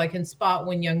law school. I can spot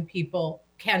when young people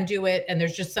can do it. And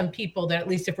there's just some people that, at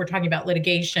least if we're talking about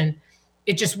litigation,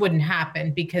 it just wouldn't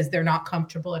happen because they're not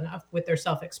comfortable enough with their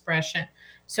self-expression.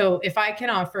 So if I can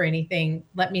offer anything,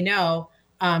 let me know.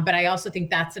 But I also think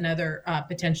that's another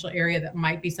potential area that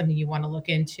might be something you want to look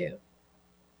into.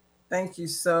 Thank you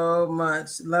so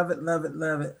much. Love it, love it,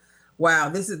 love it. Wow,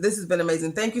 this has been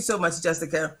amazing. Thank you so much,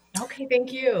 Jessica. Okay,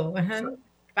 thank you. Bye,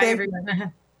 Thank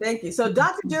everyone. Thank you. So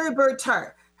Dr. Jerry Bird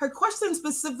Tart, her question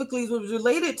specifically was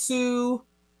related to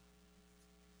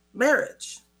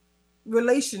marriage,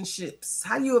 relationships.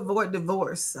 How do you avoid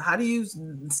divorce? How do you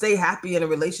stay happy in a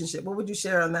relationship? What would you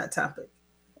share on that topic?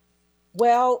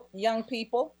 Well, young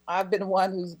people, I've been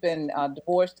one who's been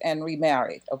divorced and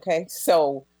remarried. Okay.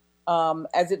 So,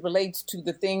 as it relates to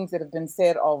the things that have been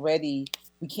said already,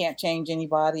 we can't change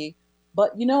anybody.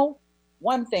 But,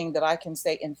 one thing that I can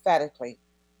say emphatically,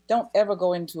 don't ever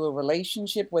go into a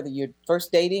relationship, whether you're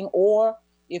first dating or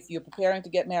if you're preparing to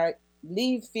get married,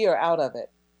 leave fear out of it.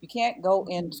 You can't go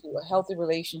into a healthy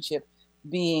relationship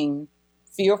being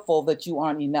fearful that you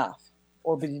aren't enough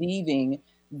or believing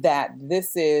that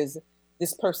this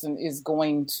person is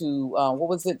going to what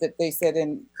was it that they said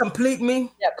in complete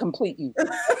me? Yeah, complete you.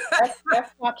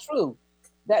 That's not true.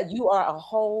 That you are a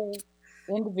whole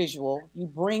individual. You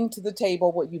bring to the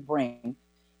table what you bring,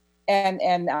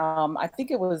 and I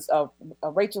think it was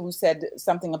Rachel who said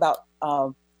something about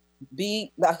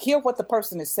hear what the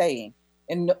person is saying,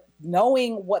 and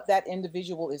knowing what that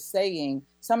individual is saying.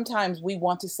 Sometimes we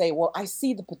want to say, well, I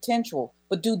see the potential,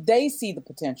 but do they see the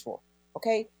potential?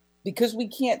 Okay. Because we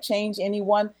can't change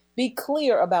anyone, be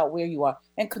clear about where you are.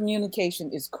 And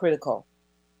communication is critical.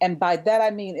 And by that, I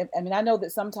mean, I know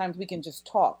that sometimes we can just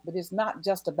talk, but it's not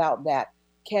just about that.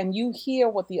 Can you hear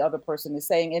what the other person is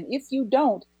saying? And if you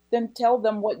don't, then tell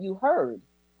them what you heard.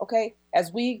 Okay.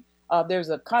 There's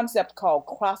a concept called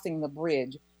crossing the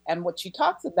bridge. And what she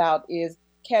talks about is,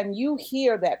 can you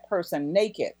hear that person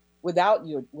naked without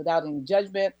any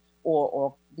judgment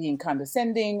or being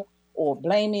condescending or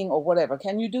blaming or whatever?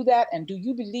 Can you do that? And do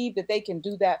you believe that they can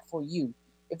do that for you?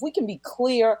 If we can be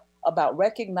clear about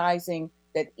recognizing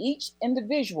that each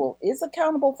individual is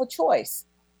accountable for choice.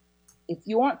 If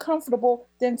you aren't comfortable,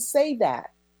 then say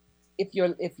that. If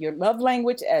your love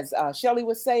language, as Shelley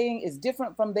was saying, is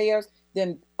different from theirs,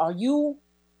 then are you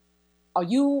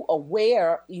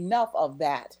aware enough of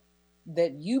that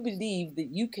you believe that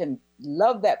you can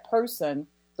love that person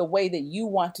the way that you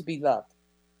want to be loved?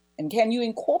 And can you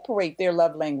incorporate their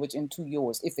love language into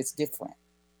yours if it's different?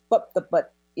 But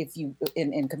if you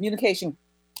in communication,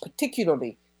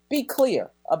 particularly, be clear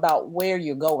about where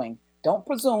you're going. Don't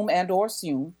presume and or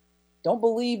assume. Don't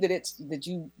believe that if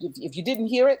you didn't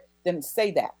hear it, then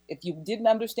say that. If you didn't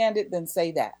understand it, then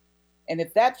say that. And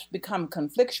if that's become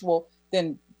conflictual,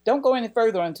 then don't go any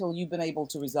further until you've been able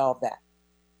to resolve that.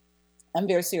 I'm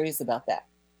very serious about that.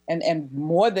 And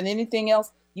more than anything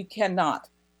else, you cannot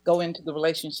go into the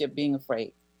relationship being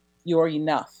afraid. You're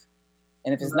enough.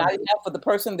 And if it's not enough for the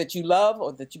person that you love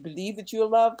or that you believe that you're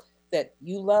loved, that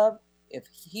you love, if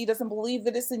he doesn't believe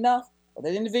that it's enough or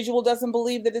that individual doesn't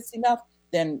believe that it's enough,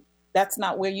 then that's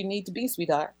not where you need to be,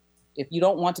 sweetheart, if you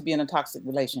don't want to be in a toxic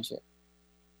relationship.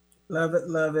 Love it,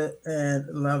 and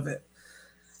love it.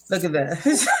 Look at that.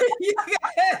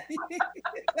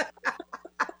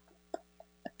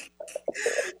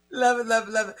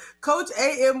 Love it. Coach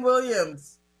A.M.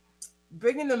 Williams,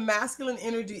 bringing the masculine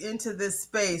energy into this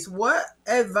space. What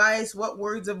advice, what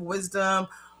words of wisdom,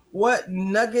 what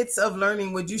nuggets of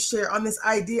learning would you share on this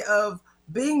idea of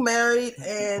being married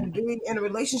and being in a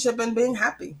relationship and being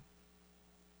happy?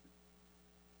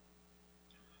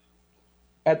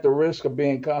 At the risk of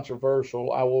being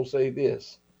controversial, I will say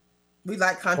this. We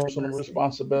like personal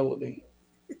responsibility.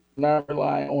 Not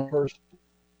relying on person.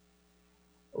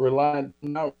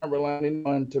 Not relying on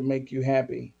anyone to make you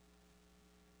happy.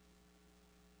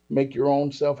 Make your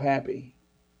own self happy.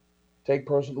 Take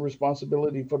personal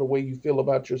responsibility for the way you feel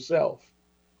about yourself.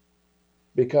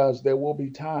 Because there will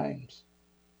be times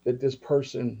that this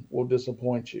person will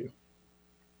disappoint you.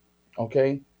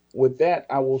 Okay? With that,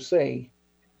 I will say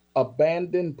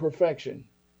abandon perfection.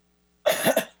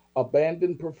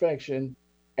 Abandon perfection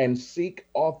and seek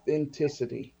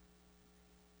authenticity.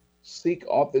 Seek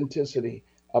authenticity.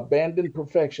 Abandon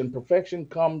perfection. Perfection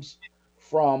comes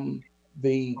from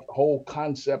the whole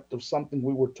concept of something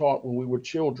we were taught when we were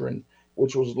children,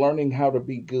 which was learning how to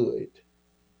be good.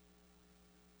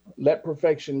 Let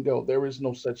perfection go. There is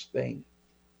no such thing.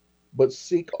 But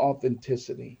seek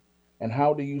authenticity. And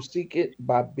how do you seek it?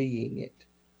 By being it.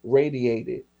 Radiate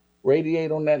it.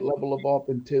 Radiate on that level of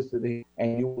authenticity,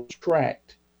 and you will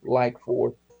attract like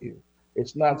forth you.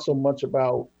 It's not so much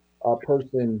about a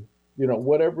person,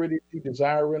 whatever it is you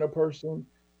desire in a person,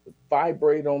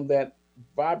 vibrate on that,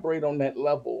 vibrate on that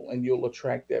level, and you'll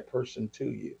attract that person to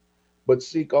you. But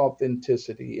seek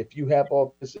authenticity. If you have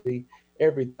authenticity,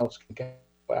 everything else can come.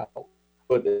 out.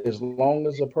 But as long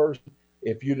as a person,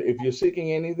 if you're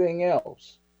seeking anything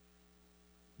else,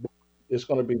 it's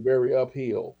going to be very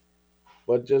uphill.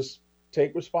 But just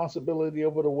take responsibility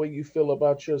over the way you feel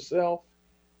about yourself,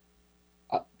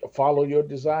 uh, follow your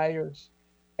desires,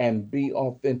 and be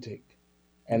authentic.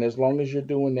 And as long as you're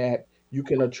doing that, you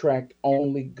can attract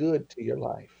only good to your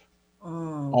life.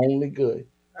 Mm. Only good.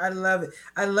 I love it.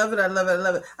 I love it. I love it. I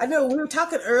love it. I know we were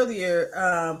talking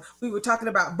earlier. We were talking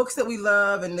about books that we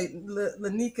love, and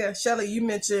Lanika, Shelley, you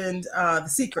mentioned The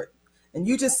Secret, and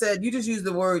you just said you just used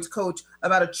the words, Coach,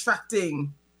 about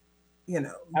attracting,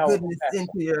 goodness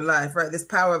into your life, right? This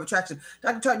power of attraction.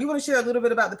 Dr. Todd, you want to share a little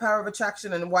bit about the power of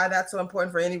attraction and why that's so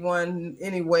important for anyone,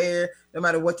 anywhere, no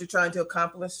matter what you're trying to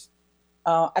accomplish?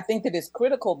 I think that it's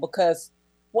critical because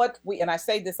and I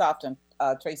say this often,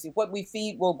 Traci, what we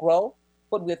feed will grow.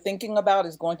 What we're thinking about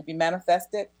is going to be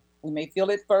manifested. We may feel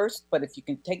it first, but if you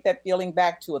can take that feeling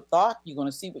back to a thought, you're going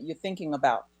to see what you're thinking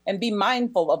about and be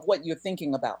mindful of what you're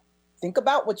thinking about. Think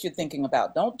about what you're thinking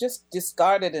about. Don't just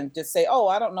discard it and just say, oh,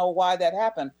 I don't know why that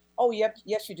happened. Oh, yep,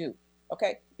 yes, you do.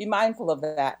 Okay, be mindful of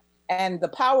that. And the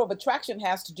power of attraction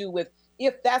has to do with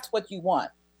if that's what you want.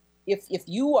 If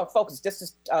you are focused, just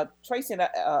as Traci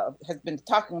has been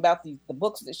talking about the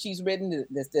books that she's written,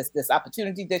 this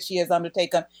opportunity that she has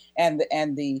undertaken, and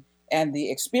the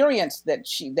experience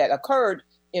that occurred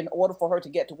in order for her to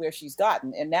get to where she's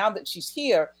gotten. And now that she's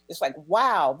here, it's like,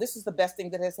 wow, this is the best thing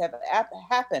that has ever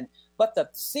happened. But the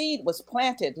seed was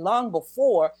planted long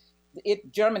before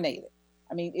it germinated.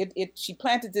 I mean, she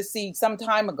planted this seed some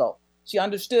time ago. She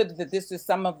understood that this is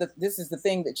the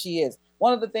thing that she is.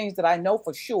 One of the things that I know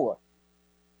for sure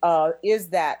is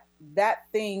that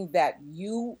thing that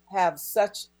you have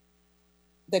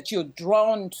that you're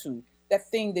drawn to, that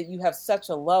thing that you have such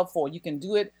a love for, you can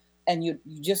do it and you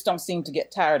just don't seem to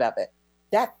get tired of it.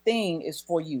 That thing is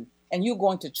for you, and you're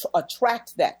going to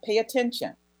attract that. Pay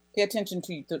attention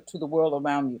to the world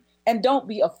around you, and don't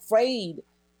be afraid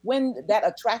when that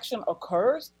attraction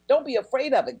occurs. Don't be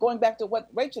afraid of it. Going back to what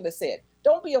Rachel has said,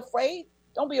 don't be afraid.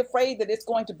 Don't be afraid that it's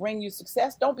going to bring you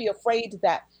success. Don't be afraid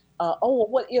that,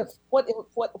 what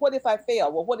if I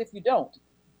fail? Well, what if you don't?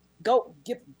 Go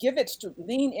give it to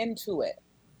lean into it.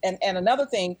 And another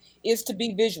thing is to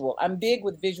be visual. I'm big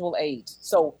with visual aids.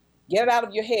 So get it out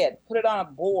of your head, put it on a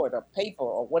board or paper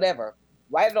or whatever,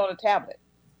 write it on a tablet.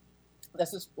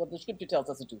 That's just what the scripture tells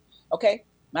us to do. Okay?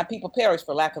 My people perish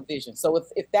for lack of vision. So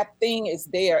if that thing is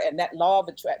there, and that the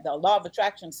law of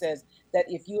attraction says that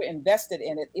if you're invested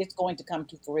in it, it's going to come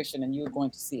to fruition and you're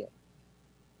going to see it.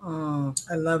 I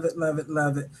love it, love it,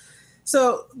 love it.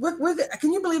 So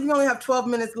can you believe we only have 12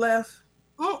 minutes left?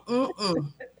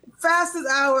 Fastest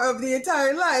hour of the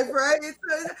entire life, right?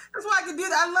 That's why I can do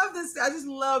that. I love this. I just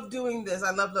love doing this.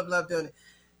 I love doing it.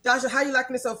 Dasha, how you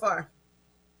liking it so far?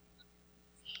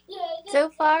 So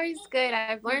far, it's good.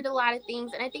 I've learned a lot of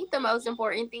things, and I think the most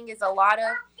important thing is a lot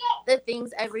of the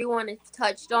things everyone has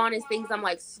touched on is things I'm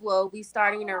like slowly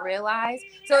starting to realize.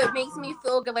 So it makes me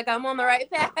feel good, like I'm on the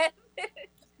right path.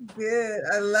 Good.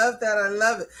 I love that. I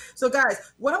love it. So,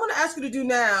 guys, what I want to ask you to do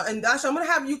now, and Dasha, I'm going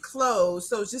to have you close.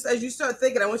 So, just as you start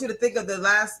thinking, I want you to think of the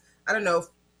last,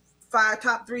 5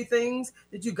 top 3 things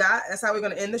that you got. That's how we're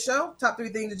going to end the show. Top 3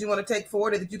 things that you want to take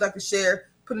forward or that you'd like to share,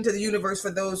 put into the universe for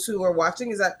those who are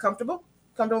watching. Is that comfortable?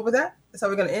 Comfortable with that? That's how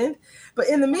we're going to end. But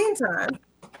in the meantime,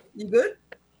 you good?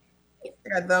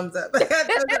 I got thumbs up.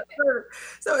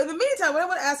 So in the meantime, what I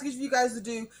want to ask you guys to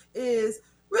do is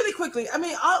really quickly,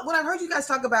 what I've heard you guys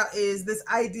talk about is this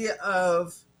idea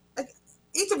of, like,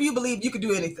 each of you believe you could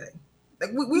do anything.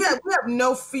 Like we have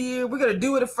no fear. We're going to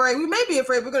do it afraid. We may be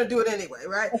afraid. We're going to do it anyway,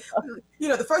 right?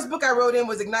 The first book I wrote in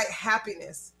was Ignite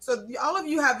Happiness. So all of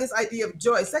you have this idea of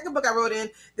joy. Second book I wrote in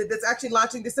that's actually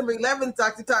launching December 11th,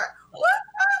 Dr. Tart. What?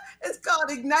 It's called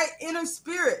Ignite Inner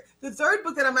Spirit. The third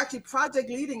book that I'm actually project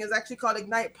leading is actually called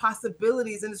Ignite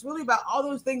Possibilities. And it's really about all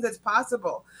those things that's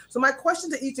possible. So my question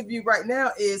to each of you right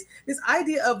now is this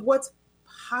idea of what's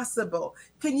possible.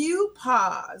 Can you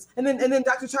pause? And then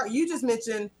Dr. Tart, you just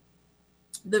mentioned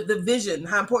the vision,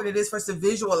 how important it is for us to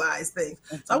visualize things.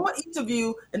 Mm-hmm. So I want each of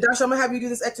you, and Dasha, I'm gonna have you do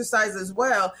this exercise as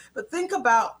well, but think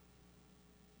about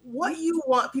what you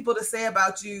want people to say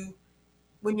about you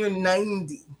when you're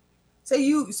 90. Say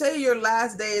your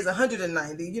last day is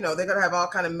 190, they're gonna have all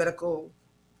kind of medical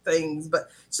things, but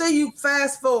say you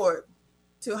fast forward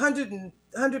to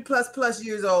 100 plus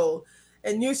years old,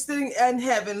 and you're sitting in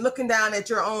heaven looking down at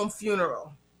your own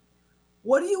funeral.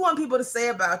 What do you want people to say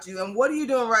about you, and what are you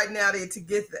doing right now to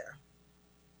get there?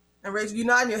 And Rachel, you're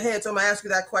nodding your head, so I'm going to ask you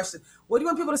that question. What do you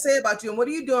want people to say about you, and what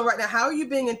are you doing right now? How are you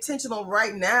being intentional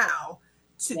right now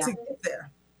to get there?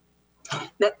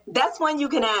 That's one you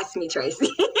can ask me, Traci.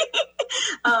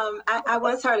 I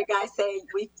once heard a guy say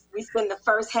we spend the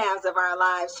first halves of our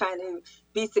lives trying to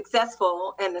be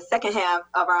successful and the second half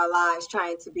of our lives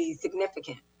trying to be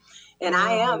significant. And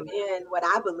I am in what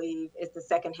I believe is the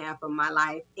second half of my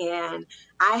life. And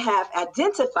I have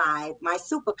identified my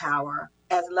superpower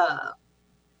as love.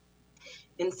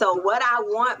 And so what I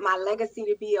want my legacy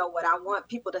to be, or what I want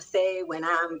people to say when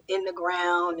I'm in the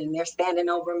ground and they're standing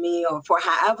over me, or for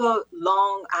however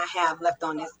long I have left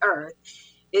on this earth,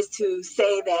 is to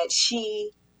say that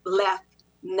she left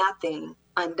nothing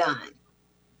undone.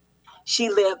 She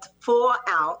lived full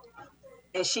out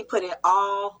and she put it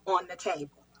all on the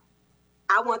table.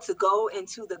 I want to go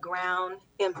into the ground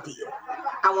empty.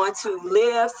 I want to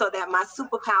live so that my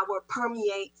superpower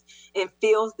permeates and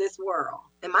fills this world.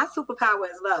 And my superpower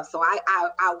is love. So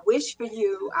I wish for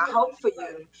you, I hope for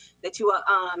you that you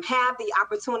have the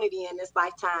opportunity in this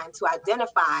lifetime to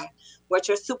identify what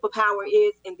your superpower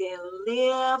is and then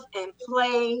live and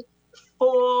play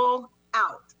full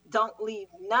out. Don't leave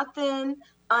nothing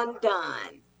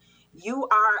undone. You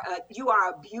are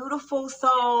a beautiful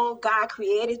soul. God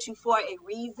created you for a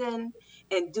reason,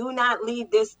 and do not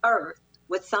leave this earth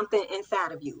with something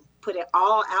inside of you. Put it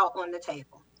all out on the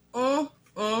table.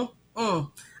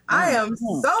 I am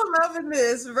so loving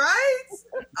this, right?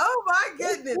 Oh my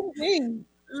goodness.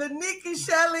 Lanika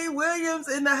Shelley Williams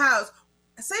in the house.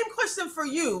 Same question for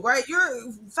you, right?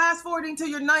 You're fast forwarding to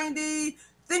your 90.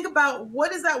 Think about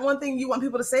what is that one thing you want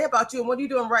people to say about you, and what are you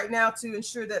doing right now to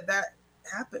ensure that that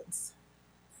happens?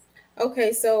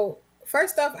 Okay, so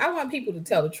first off, I want people to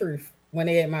tell the truth when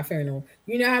they're at my funeral.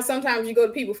 You know how sometimes you go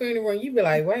to people's funeral and you be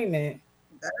like, wait a minute.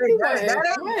 That ain't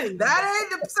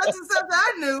the such and such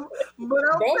I knew. But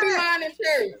okay. Don't be lying in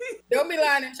church. Don't be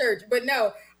lying in church. But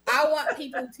no, I want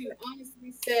people to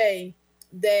honestly say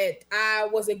that I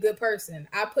was a good person.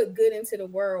 I put good into the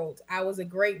world. I was a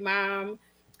great mom.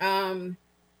 That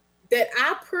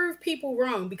I proved people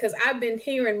wrong, because I've been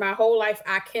hearing my whole life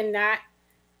I cannot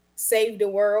save the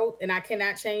world and I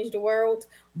cannot change the world,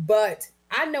 but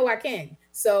I know I can.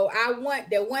 So I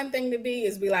want that one thing to be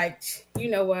is be like,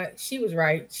 you know what? She was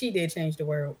right. She did change the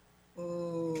world.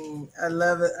 I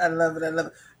love it. I love it. I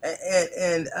love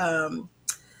it. And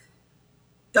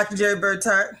Dr. Jerry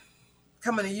Bertart,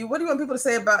 coming to you. What do you want people to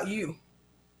say about you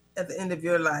at the end of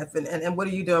your life? And what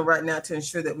are you doing right now to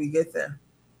ensure that we get there?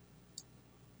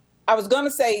 I was going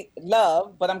to say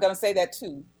love, but I'm going to say that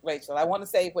too, Rachel. I want to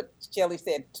say what Shelley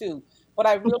said too, but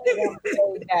I really want to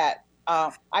say that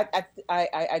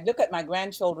I look at my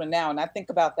grandchildren now and I think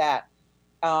about that,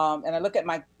 and I look at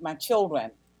my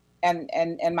children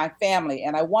and my family,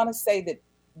 and I want to say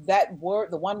that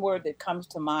word, the one word that comes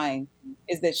to mind,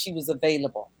 is that she was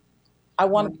available. I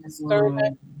want to be a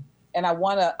servant, and I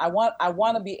want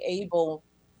to be able,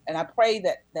 and I pray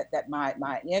that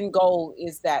my end goal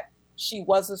is that she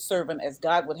was a servant as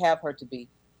God would have her to be,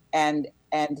 and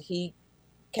he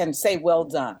can say, well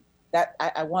done. That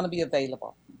I want to be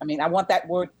available. I mean, I want that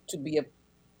word to be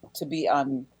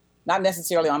not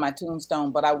necessarily on my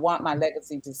tombstone, but I want my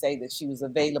legacy to say that she was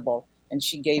available and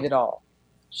she gave it all.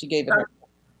 She gave it all.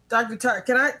 Dr. Tart,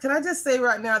 can I just say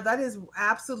right now, that is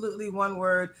absolutely one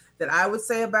word that I would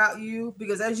say about you,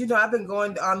 because as you know, I've been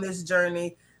going on this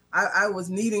journey. I was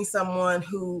needing someone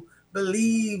who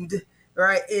believed,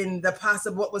 right, in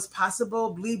what was possible,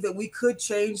 believed that we could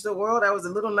change the world. I was a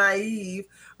little naive,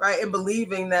 right, in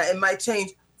believing that it might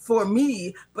change for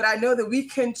me, but I know that we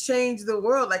can change the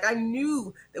world. Like, I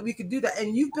knew that we could do that,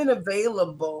 and you've been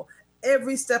available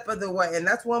every step of the way. And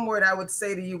that's one word I would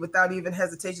say to you without even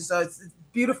hesitation. So it's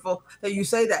beautiful that you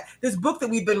say that. This book that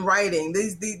we've been writing,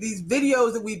 these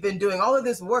videos that we've been doing, all of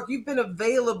this work, you've been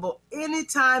available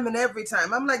anytime and every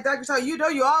time. I'm like, Dr. Shaw, you know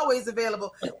you're always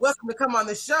available. Welcome to come on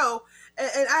the show.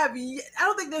 And I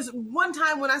don't think there's one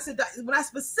time when I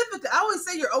specifically, I always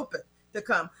say you're open to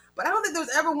come, but I don't think there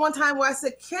was ever one time where I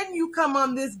said, can you come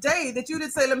on this day, that you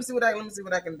didn't say, let me see what I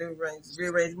can do,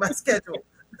 rearrange my schedule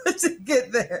to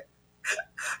get there.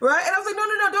 Right? And I was like,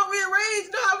 no, don't rearrange.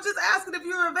 No, I was just asking if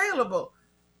you're available.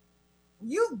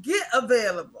 You get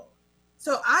available.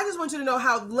 So I just want you to know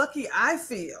how lucky I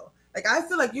feel. Like, I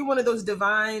feel like you're one of those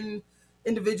divine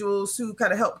individuals who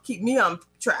kind of help keep me on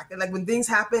track. And like when things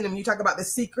happen and when you talk about The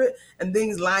Secret and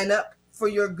things line up for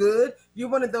your good, you're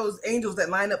one of those angels that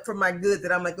line up for my good,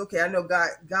 that I'm like, okay, I know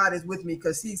God is with me,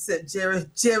 because he sent Jerry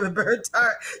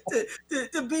Bertart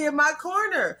to be in my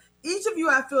corner. Each of you,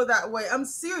 I feel that way. I'm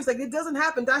serious. Like, it doesn't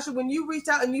happen. Dasha, when you reached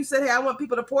out and you said, hey, I want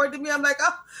people to pour into me, I'm like,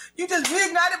 oh, you just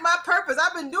reignited my purpose.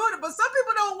 I've been doing it, but some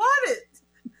people don't want it.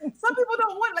 Some people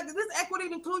don't want it. Like this equity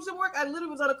and inclusion work, I literally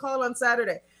was on a call on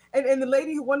Saturday, And the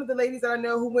lady, one of the ladies that I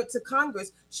know who went to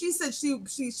Congress, she said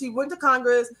she went to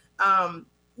Congress,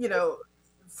 you know,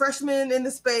 freshman in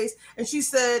the space, and she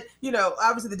said, you know,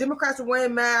 obviously the Democrats were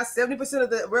wearing masks, 70% of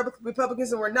the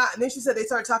Republicans were not, and then she said they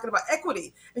started talking about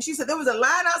equity, and she said there was a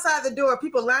line outside the door,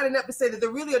 people lining up to say that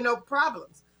there really are no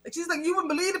problems. Like she's like, you wouldn't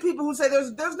believe the people who say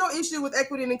there's no issue with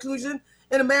equity and inclusion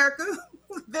in America.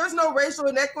 There's no racial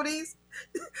inequities.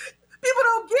 People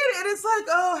don't get it, and it's like,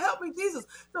 oh, help me, Jesus.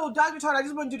 So, Dr. Todd, I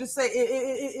just wanted you to say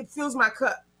it fills my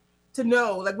cup to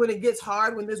know, like when it gets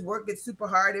hard, when this work gets super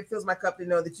hard, it fills my cup to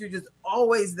know that you're just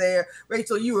always there.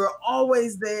 Rachel, you are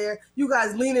always there. You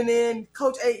guys leaning in.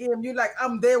 Coach AM, you're like,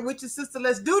 I'm there with your sister.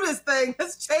 Let's do this thing.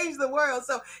 Let's change the world.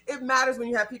 So it matters when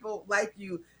you have people like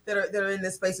you that are in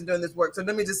this space and doing this work. So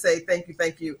let me just say thank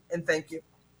you, and thank you.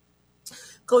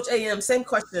 Coach AM, same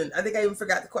question. I think I even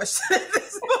forgot the question.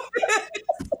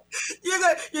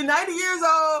 You're 90 years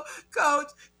old, Coach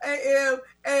AM,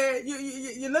 and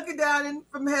you're looking down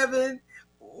from heaven.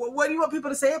 What do you want people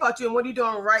to say about you, and what are you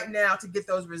doing right now to get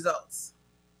those results?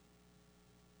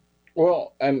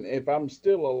 Well, and if I'm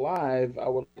still alive, I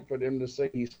would like for them to say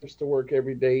he steps to work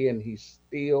every day and he's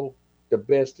still, the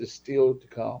best is still to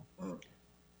come.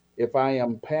 If I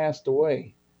am passed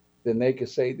away, then they could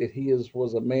say that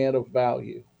was a man of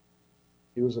value.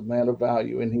 He was a man of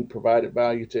value, and he provided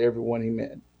value to everyone he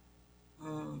met.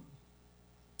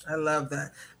 I love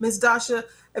that. Ms. Dasha,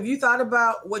 have you thought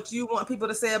about what you want people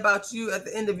to say about you at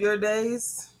the end of your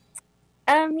days?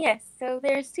 Yes. So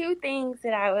there's two things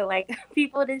that I would like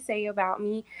people to say about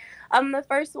me. The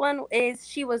first one is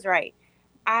she was right.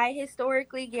 I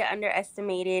historically get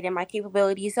underestimated in my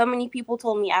capabilities. So many people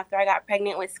told me after I got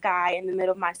pregnant with Sky in the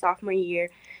middle of my sophomore year,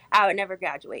 I would never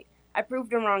graduate. I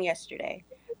proved them wrong yesterday.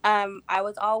 I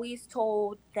was always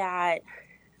told that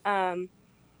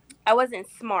I wasn't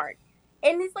smart.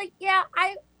 And it's like, yeah,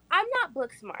 I'm not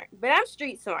book smart, but I'm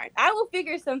street smart. I will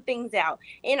figure some things out,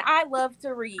 and I love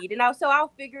to read, and so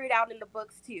I'll figure it out in the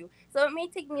books too. So it may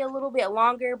take me a little bit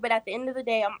longer, but at the end of the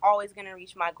day, I'm always going to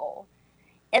reach my goal.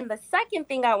 And the second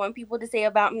thing I want people to say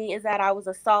about me is that I was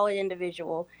a solid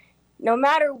individual. No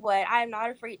matter what, I'm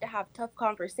not afraid to have tough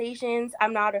conversations.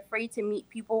 I'm not afraid to meet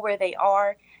people where they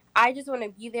are. I just want to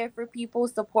be there for people,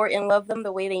 support and love them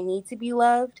the way they need to be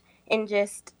loved, and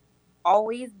just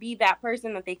always be that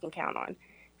person that they can count on.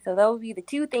 So those would be the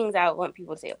two things I would want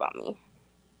people to say about me.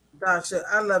 Dasha,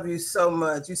 I love you so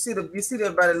much. You see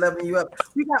everybody loving you up.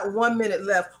 We got 1 minute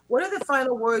left. What are the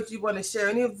final words you want to share?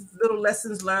 Any little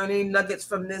lessons learned, any nuggets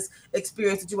from this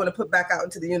experience that you want to put back out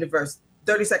into the universe?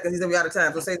 30 seconds, he's gonna be out of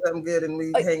time. So say something good and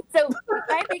we hang. So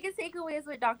my biggest takeaway is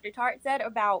what Dr. Tart said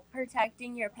about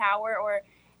protecting your power, or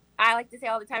I like to say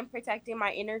all the time, protecting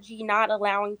my energy, not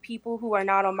allowing people who are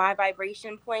not on my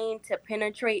vibration plane to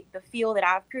penetrate the field that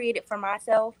I've created for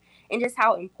myself, and just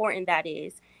how important that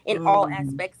is in all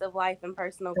aspects of life and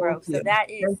personal growth. So that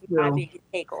is my biggest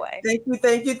takeaway. Thank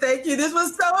you. This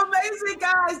was so amazing,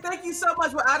 guys. Thank you so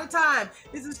much. We're out of time.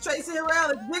 This is Traci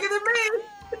Harrell. It's bigger than me.